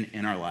position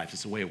in our lives.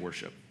 It's a way of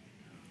worship.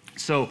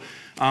 So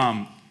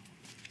I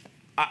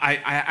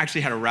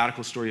actually had a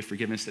radical story of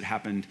forgiveness that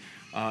happened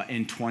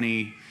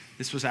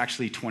this was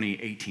actually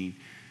 2018.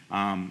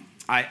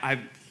 I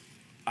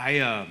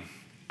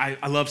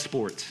love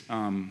sports.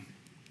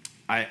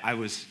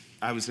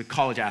 I was a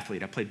college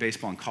athlete. I played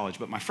baseball in college,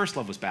 but my first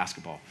love was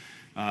basketball.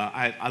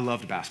 I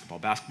loved basketball.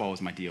 Basketball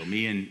was my deal.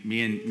 Me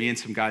and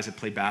some guys that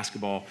played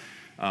basketball,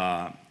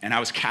 and I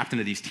was captain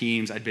of these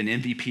teams. I'd been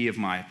MVP of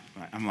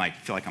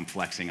feel like I'm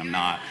flexing. I'm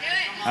not.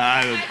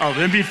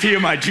 MVP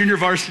of my junior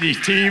varsity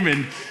team,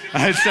 and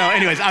so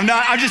anyways,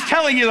 I'm just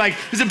telling you, like,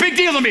 it's a big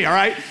deal to me. All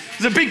right,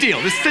 it's a big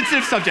deal. This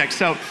sensitive subject.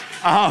 So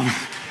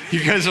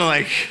you guys are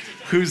like,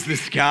 who's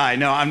this guy?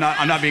 No, I'm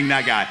not being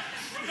that guy.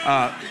 You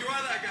are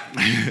that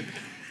guy.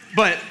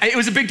 But it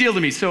was a big deal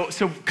to me. So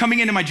coming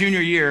into my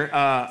junior year,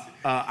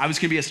 I was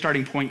going to be a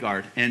starting point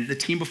guard. And the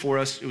team before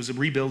us, it was a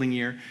rebuilding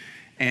year.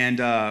 And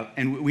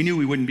we knew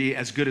we wouldn't be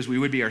as good as we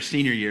would be our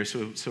senior year.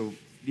 So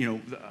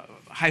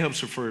high hopes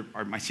for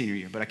my senior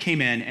year. But I came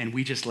in, and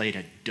we just laid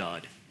a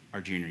dud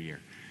our junior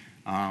year.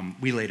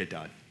 We laid a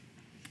dud.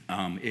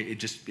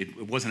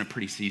 It wasn't a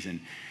pretty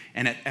season.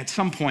 And at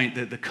some point,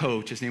 the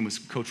coach, his name was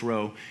Coach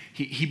Rowe,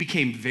 he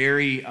became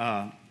very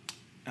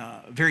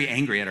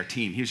angry at our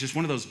team. He was just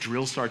one of those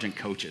drill sergeant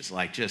coaches,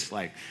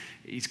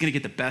 he's going to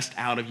get the best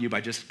out of you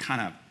by just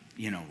kind of,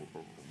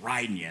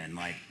 riding you and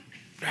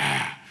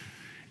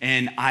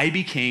And I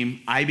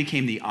became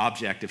the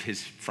object of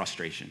his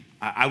frustration.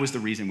 I was the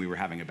reason we were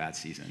having a bad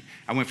season.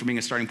 I went from being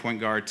a starting point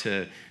guard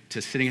to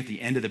sitting at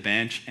the end of the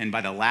bench, and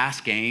by the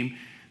last game,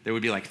 there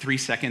would be 3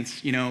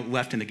 seconds,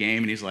 left in the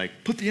game, and he's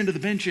like, put the end of the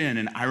bench in.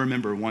 And I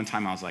remember one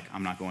time I was like,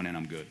 I'm not going in,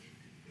 I'm good.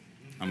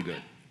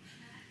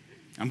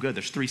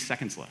 There's 3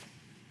 seconds left.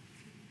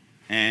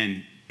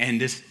 And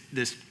this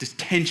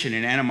tension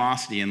and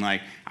animosity, and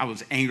I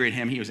was angry at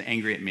him, he was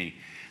angry at me.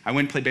 I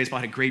went and played baseball,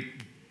 had a great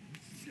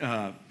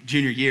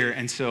junior year,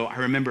 and so I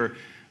remember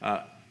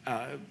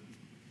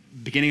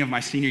beginning of my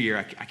senior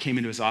year, I came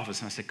into his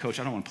office and I said, Coach,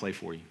 I don't want to play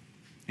for you.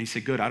 And he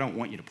said, good, I don't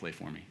want you to play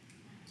for me.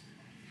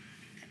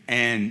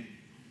 And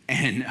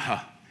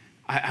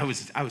I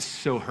was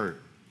so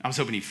hurt. I was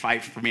hoping he'd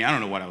fight for me. I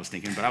don't know what I was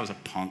thinking, but I was a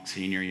punk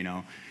senior,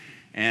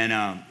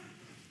 And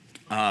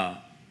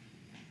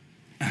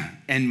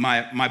and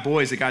my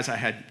boys, the guys I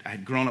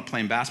had grown up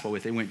playing basketball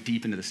with, they went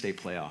deep into the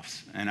state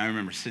playoffs. And I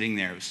remember sitting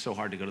there. It was so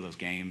hard to go to those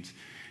games.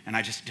 And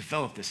I just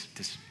developed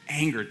this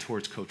anger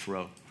towards Coach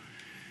Rowe.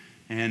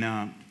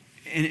 And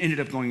ended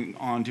up going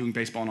on doing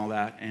baseball and all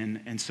that.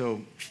 And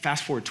so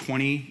fast forward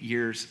 20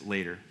 years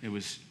later, it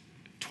was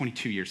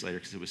 22 years later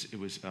because it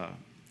was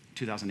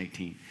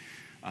 2018.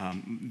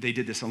 They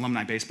did this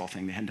alumni baseball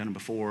thing. They hadn't done it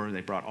before.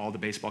 They brought all the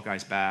baseball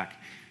guys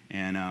back.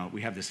 And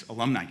we have this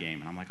alumni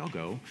game. And I'm like, I'll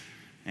go.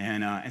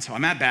 And so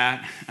I'm at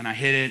bat, and I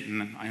hit it,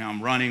 and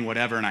I'm running,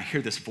 whatever, and I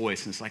hear this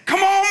voice, and it's like,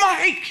 come on,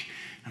 Mike!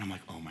 And I'm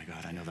like, oh my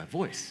God, I know that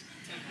voice.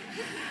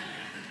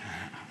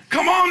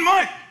 Come on,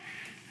 Mike!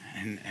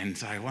 And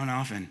so I went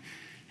off, and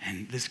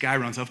this guy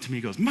runs up to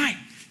me, goes, Mike,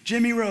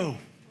 Jimmy Rowe,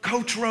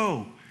 Coach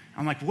Rowe.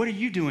 I'm like, what are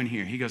you doing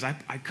here? He goes, I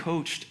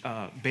coached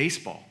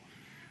baseball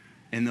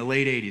in the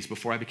late 80s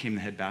before I became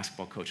the head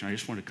basketball coach, and I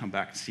just wanted to come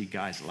back and see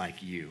guys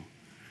like you.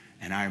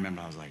 And I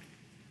remember I was like,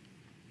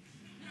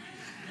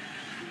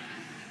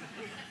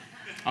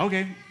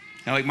 okay.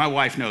 Now, like my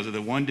wife knows that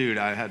the one dude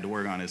I had to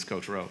work on is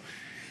Coach Rowe.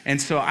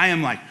 And so I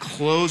am like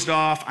closed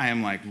off. I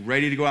am like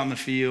ready to go out in the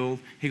field.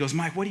 He goes,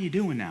 Mike, what are you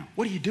doing now?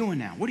 What are you doing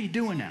now? What are you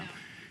doing now?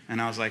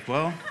 And I was like,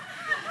 well,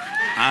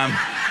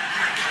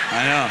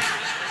 I know.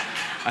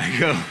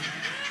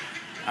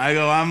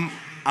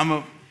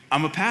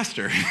 I'm a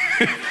pastor.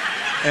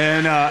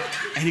 and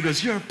he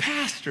goes, you're a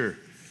pastor.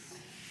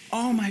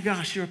 Oh my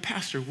gosh, you're a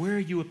pastor. Where are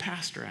you a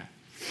pastor at?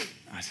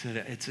 I said,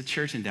 it's a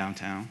church in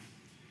downtown.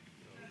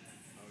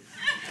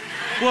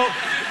 Well,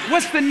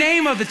 what's the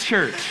name of the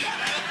church?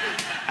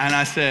 And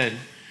I said,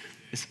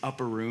 it's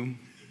Upper Room.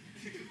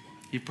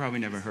 You've probably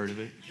never heard of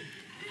it.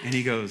 And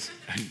he goes,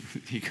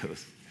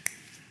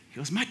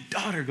 my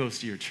daughter goes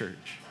to your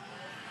church.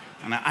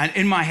 And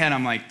in my head,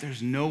 I'm like,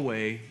 there's no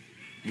way.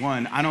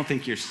 One, I don't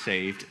think you're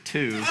saved.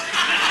 Two,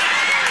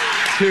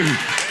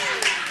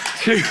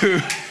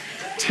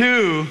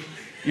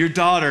 your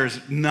daughter's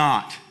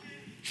not.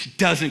 She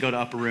doesn't go to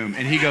Upper Room.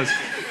 And he goes,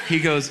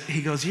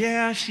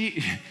 yeah,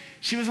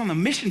 she was on the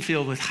mission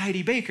field with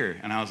Heidi Baker.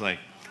 And I was like,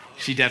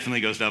 she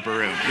definitely goes to Upper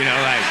Room.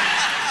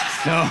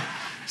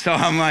 So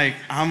I'm like,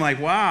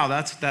 wow,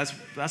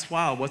 that's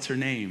wild. What's her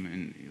name?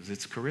 And he goes,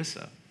 it's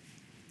Carissa.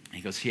 And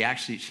he goes, she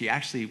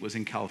actually was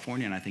in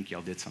California, and I think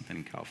y'all did something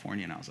in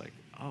California. And I was like,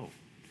 oh,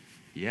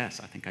 yes,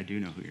 I think I do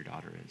know who your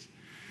daughter is.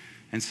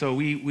 And so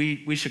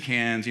we shook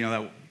hands.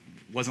 That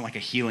wasn't like a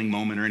healing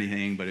moment or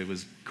anything, but it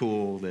was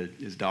cool that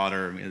his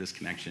daughter, we had this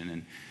connection.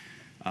 And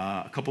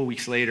a couple of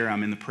weeks later,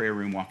 I'm in the prayer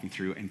room walking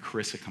through, and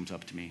Carissa comes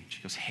up to me.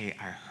 She goes, hey,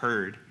 I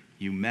heard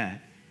you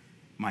met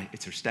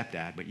it's her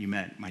stepdad, but you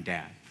met my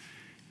dad.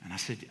 And I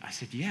said,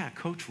 yeah,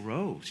 Coach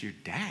Rowe's your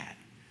dad.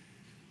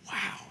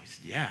 Wow,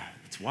 yeah,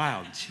 it's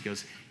wild. She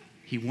goes,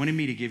 he wanted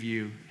me to give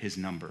you his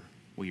number.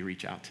 Will you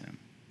reach out to him?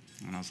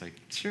 And I was like,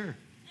 sure.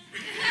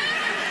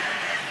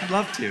 I'd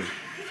love to.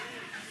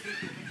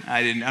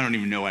 I don't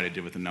even know what I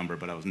did with the number,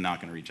 but I was not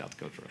going to reach out to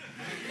Coach Rowe.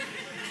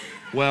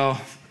 Well,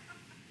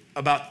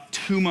 about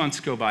 2 months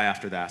go by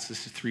after that. So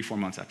this is 3-4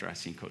 months after I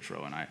seen Coach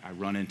Rowe, and I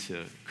run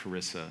into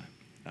Carissa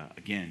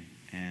again,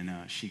 and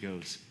she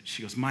goes,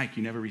 Mike,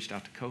 you never reached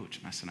out to Coach.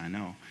 And I said, I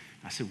know.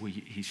 I said, well,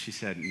 she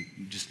said, and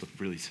just looked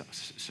really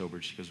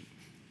sobered. She goes,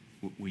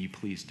 will you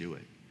please do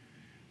it?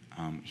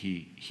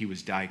 He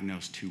was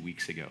diagnosed 2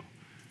 weeks ago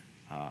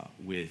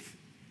with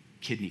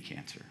kidney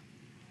cancer.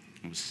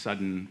 It was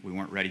sudden. We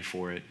weren't ready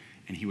for it,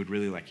 and he would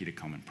really like you to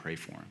come and pray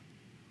for him.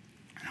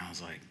 And I was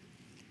like,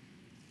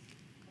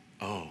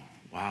 oh,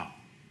 wow,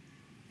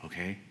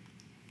 okay.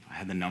 I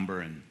had the number,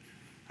 and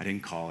I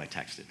didn't call, I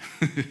texted.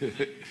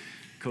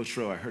 Coach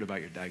Rowe, I heard about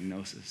your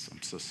diagnosis.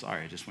 I'm so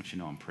sorry. I just want you to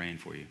know I'm praying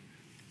for you.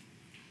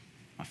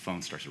 My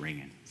phone starts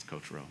ringing. It's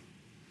Coach Rowe.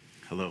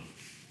 Hello.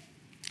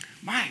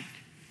 Mike,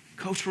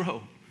 Coach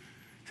Rowe,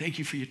 thank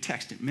you for your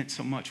text. It meant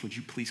so much. Would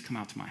you please come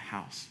out to my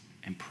house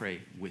and pray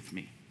with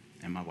me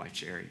and my wife,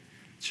 Sherry?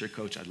 Sure,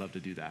 Coach, I'd love to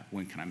do that.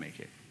 When can I make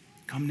it?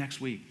 Come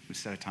next week. We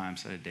set a time,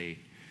 set a date,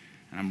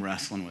 and I'm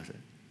wrestling with it.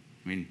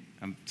 I mean,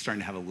 I'm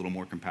starting to have a little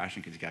more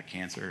compassion because he got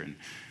cancer,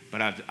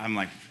 but I'm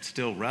like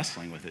still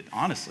wrestling with it,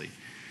 honestly.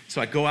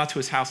 So I go out to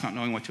his house not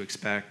knowing what to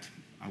expect.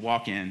 I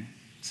walk in,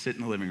 sit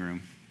in the living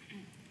room.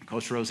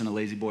 Coach Rowe's in a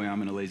lazy boy,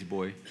 I'm in a lazy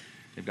boy.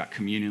 They've got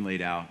communion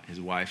laid out. His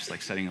wife's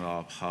like setting it all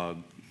up,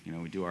 hug.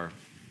 We do our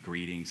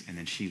greetings, and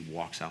then she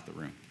walks out the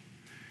room.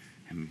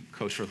 And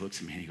Coach Rowe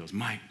looks at me and he goes,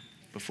 Mike,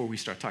 before we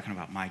start talking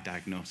about my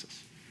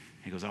diagnosis,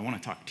 he goes, I want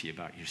to talk to you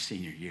about your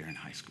senior year in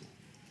high school.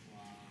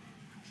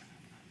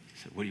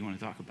 I said, what do you want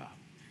to talk about?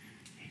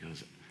 He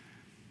goes,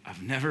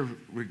 I've never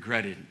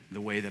regretted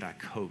the way that I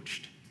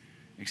coached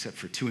except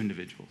for 2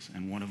 individuals,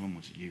 and one of them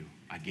was you.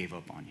 I gave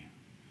up on you,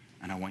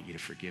 and I want you to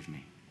forgive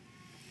me.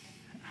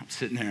 I'm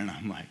sitting there, and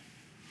I'm like,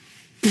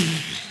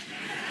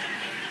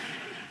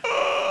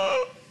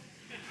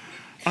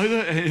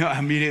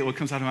 immediately what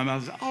comes out of my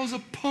mouth is, I was a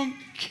punk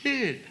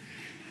kid.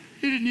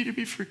 he didn't need to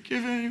be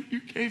forgiven.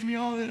 You gave me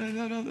all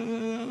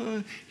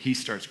that. He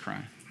starts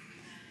crying.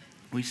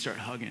 We start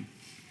hugging.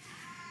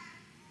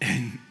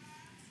 And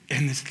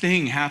this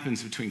thing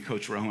happens between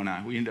Coach Rowe and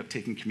I. We end up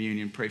taking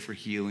communion, pray for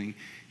healing.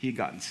 He had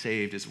gotten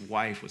saved. His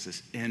wife was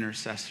this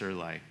intercessor,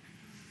 like,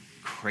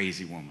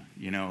 crazy woman,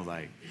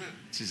 like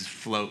she's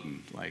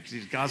floating. Like,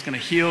 God's going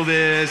to heal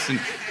this. And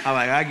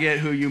I get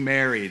who you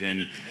married.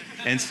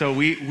 And so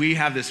we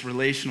have this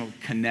relational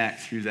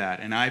connect through that.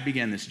 And I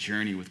began this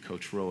journey with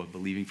Coach Rowe of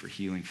believing for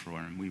healing for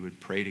him. We would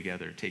pray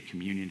together, take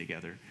communion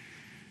together.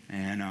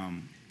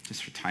 And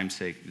just for time's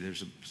sake,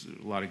 there's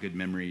a lot of good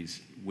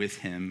memories with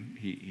him.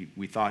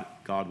 We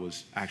thought God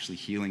was actually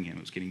healing him.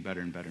 It was getting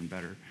better and better and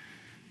better.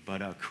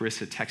 But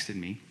Carissa texted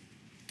me.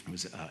 It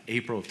was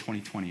April of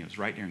 2020. It was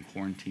right during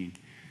quarantine.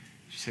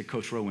 She said,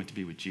 Coach Rowe went to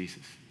be with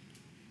Jesus.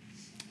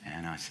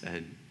 And I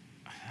said,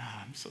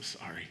 I'm so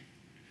sorry.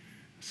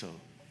 So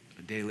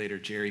a day later,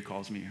 Jerry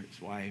calls me,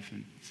 his wife,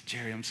 and said,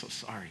 Jerry, I'm so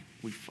sorry.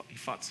 He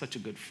fought such a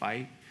good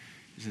fight.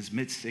 He was in his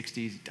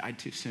mid-60s, died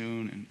too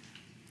soon. And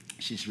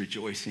she's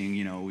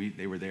rejoicing.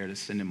 They were there to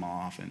send him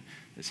off and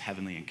this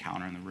heavenly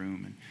encounter in the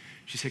room. And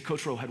she said,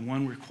 Coach Rowe had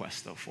one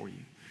request, though, for you.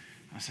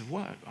 I said,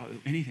 what?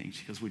 Anything.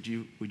 She goes, would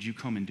you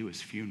come and do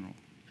his funeral?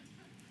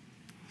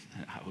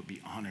 I would be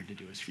honored to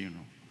do his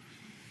funeral.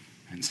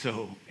 And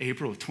so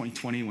April of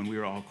 2020, when we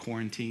were all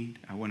quarantined,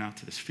 I went out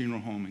to this funeral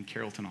home in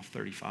Carrollton off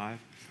 35.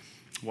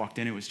 Walked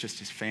in, it was just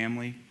his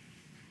family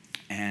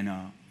and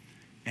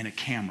a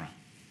camera.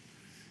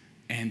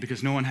 And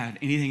because no one had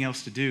anything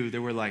else to do,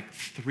 there were like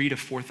 3,000 to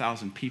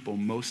 4,000 people,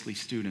 mostly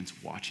students,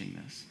 watching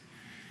this.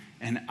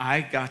 And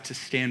I got to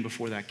stand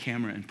before that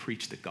camera and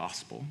preach the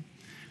gospel.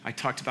 I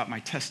talked about my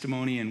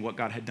testimony and what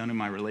God had done in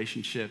my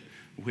relationship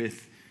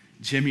with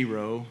Jimmy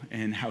Rowe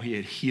and how he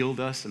had healed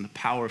us and the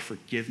power of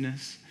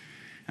forgiveness.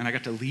 And I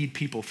got to lead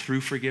people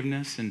through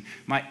forgiveness. And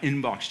my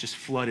inbox just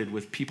flooded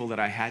with people that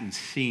I hadn't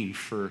seen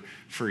for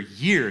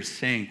years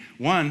saying,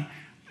 one,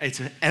 it's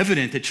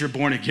evident that you're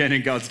born again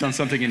and God's done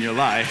something in your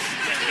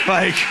life.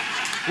 Like,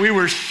 we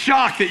were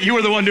shocked that you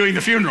were the one doing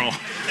the funeral.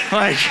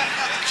 Like,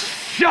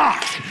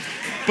 shocked.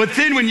 But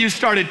then when you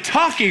started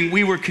talking,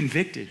 we were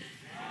convicted.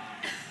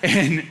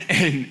 And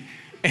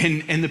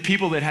the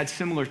people that had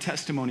similar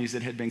testimonies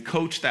that had been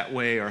coached that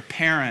way or a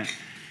parent,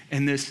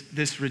 and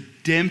this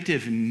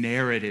redemptive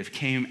narrative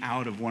came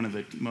out of one of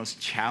the most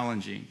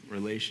challenging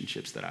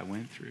relationships that I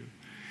went through.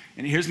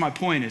 And here's my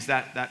point, is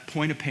that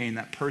point of pain,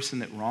 that person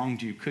that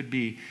wronged you could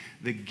be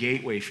the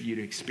gateway for you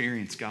to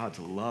experience God's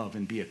love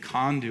and be a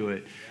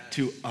conduit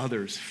to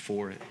others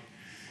for it.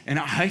 And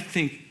I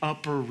think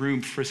Upper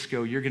Room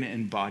Frisco, you're going to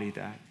embody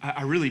that.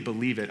 I really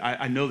believe it.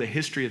 I know the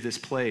history of this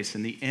place,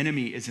 and the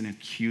enemy is an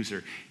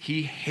accuser.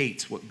 He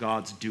hates what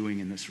God's doing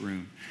in this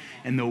room.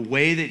 And the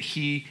way that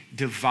he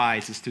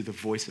divides is through the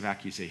voice of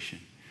accusation.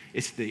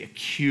 It's the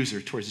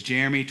accuser towards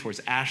Jeremy,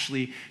 towards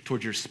Ashley,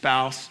 towards your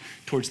spouse,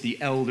 towards the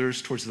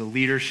elders, towards the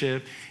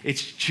leadership.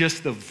 It's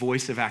just the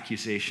voice of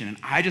accusation. And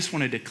I just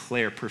want to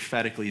declare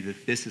prophetically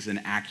that this is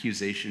an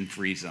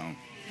accusation-free zone.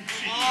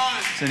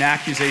 It's an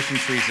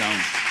accusation-free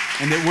zone.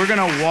 And that we're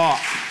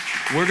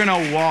going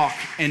to walk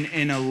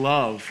in a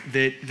love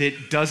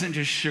that doesn't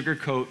just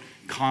sugarcoat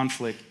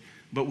conflict,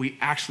 but we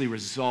actually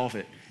resolve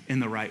it in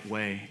the right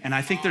way. And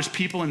I think there's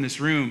people in this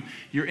room,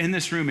 you're in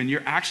this room and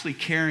you're actually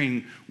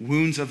carrying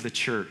wounds of the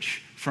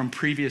church from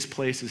previous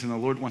places, and the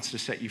Lord wants to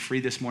set you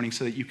free this morning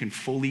so that you can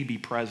fully be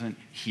present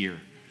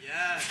here.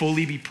 Yes.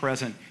 Fully be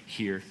present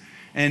here.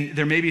 And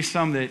there may be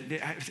some that,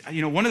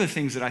 one of the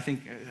things that I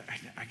think,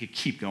 I could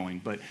keep going,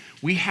 but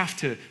we have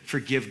to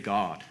forgive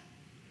God.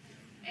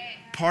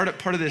 Part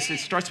of this, it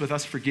starts with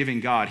us forgiving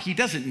God. He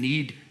doesn't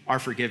need our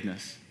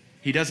forgiveness.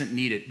 He doesn't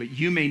need it, but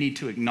you may need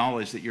to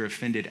acknowledge that you're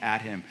offended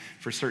at him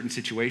for certain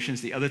situations.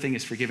 The other thing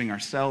is forgiving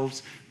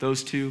ourselves,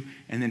 those two,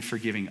 and then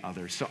forgiving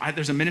others. So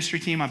there's a ministry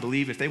team, I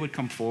believe, if they would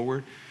come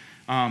forward.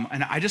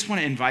 And I just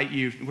want to invite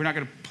you, we're not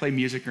going to play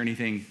music or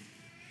anything,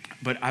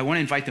 but I want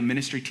to invite the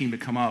ministry team to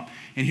come up.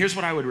 And here's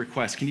what I would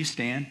request. Can you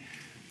stand?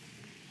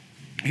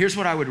 Here's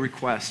what I would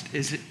request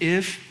is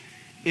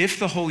if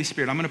the Holy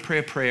Spirit, I'm going to pray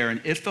a prayer, and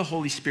if the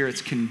Holy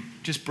Spirit's can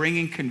just bring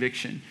in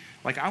conviction,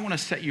 like I want to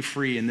set you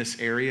free in this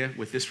area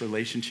with this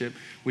relationship,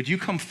 would you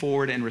come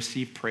forward and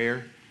receive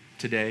prayer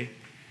today?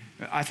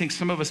 I think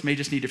some of us may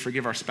just need to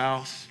forgive our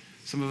spouse.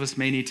 Some of us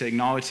may need to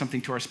acknowledge something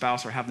to our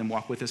spouse or have them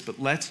walk with us, but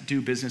let's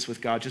do business with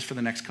God just for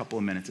the next couple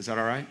of minutes. Is that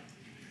all right?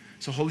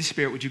 So Holy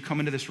Spirit, would you come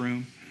into this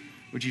room?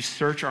 Would you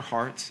search our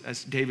hearts?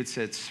 As David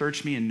said,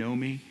 search me and know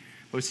me.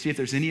 Lord, see if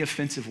there's any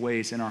offensive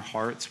ways in our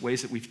hearts,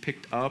 ways that we've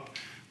picked up,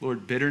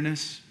 Lord,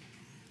 bitterness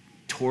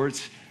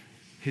towards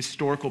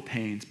historical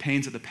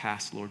pains of the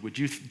past, Lord. Would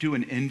you do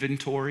an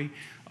inventory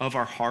of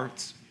our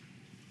hearts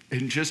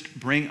and just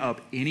bring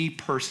up any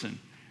person,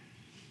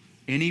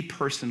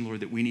 Lord,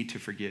 that we need to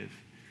forgive.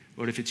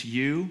 Lord, if it's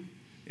you,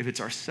 if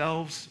it's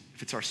ourselves,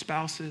 if it's our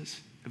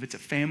spouses, if it's a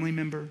family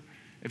member,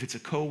 if it's a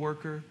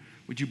coworker,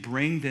 would you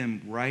bring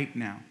them right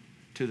now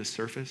to the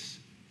surface?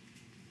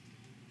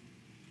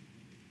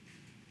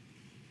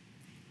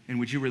 And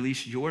would you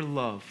release your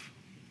love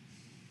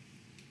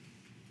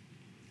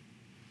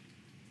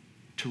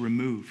to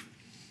remove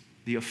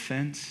the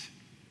offense.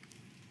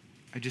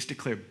 I just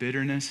declare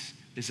bitterness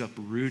is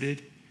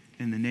uprooted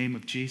in the name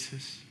of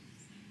Jesus.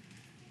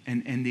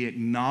 And the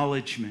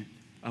acknowledgement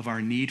of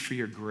our need for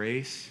your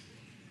grace.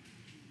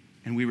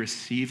 And we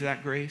receive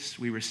that grace.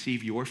 We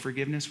receive your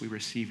forgiveness. We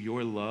receive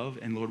your love.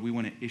 And Lord, we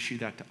want to issue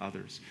that to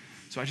others.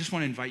 So I just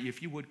want to invite you,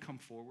 if you would come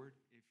forward.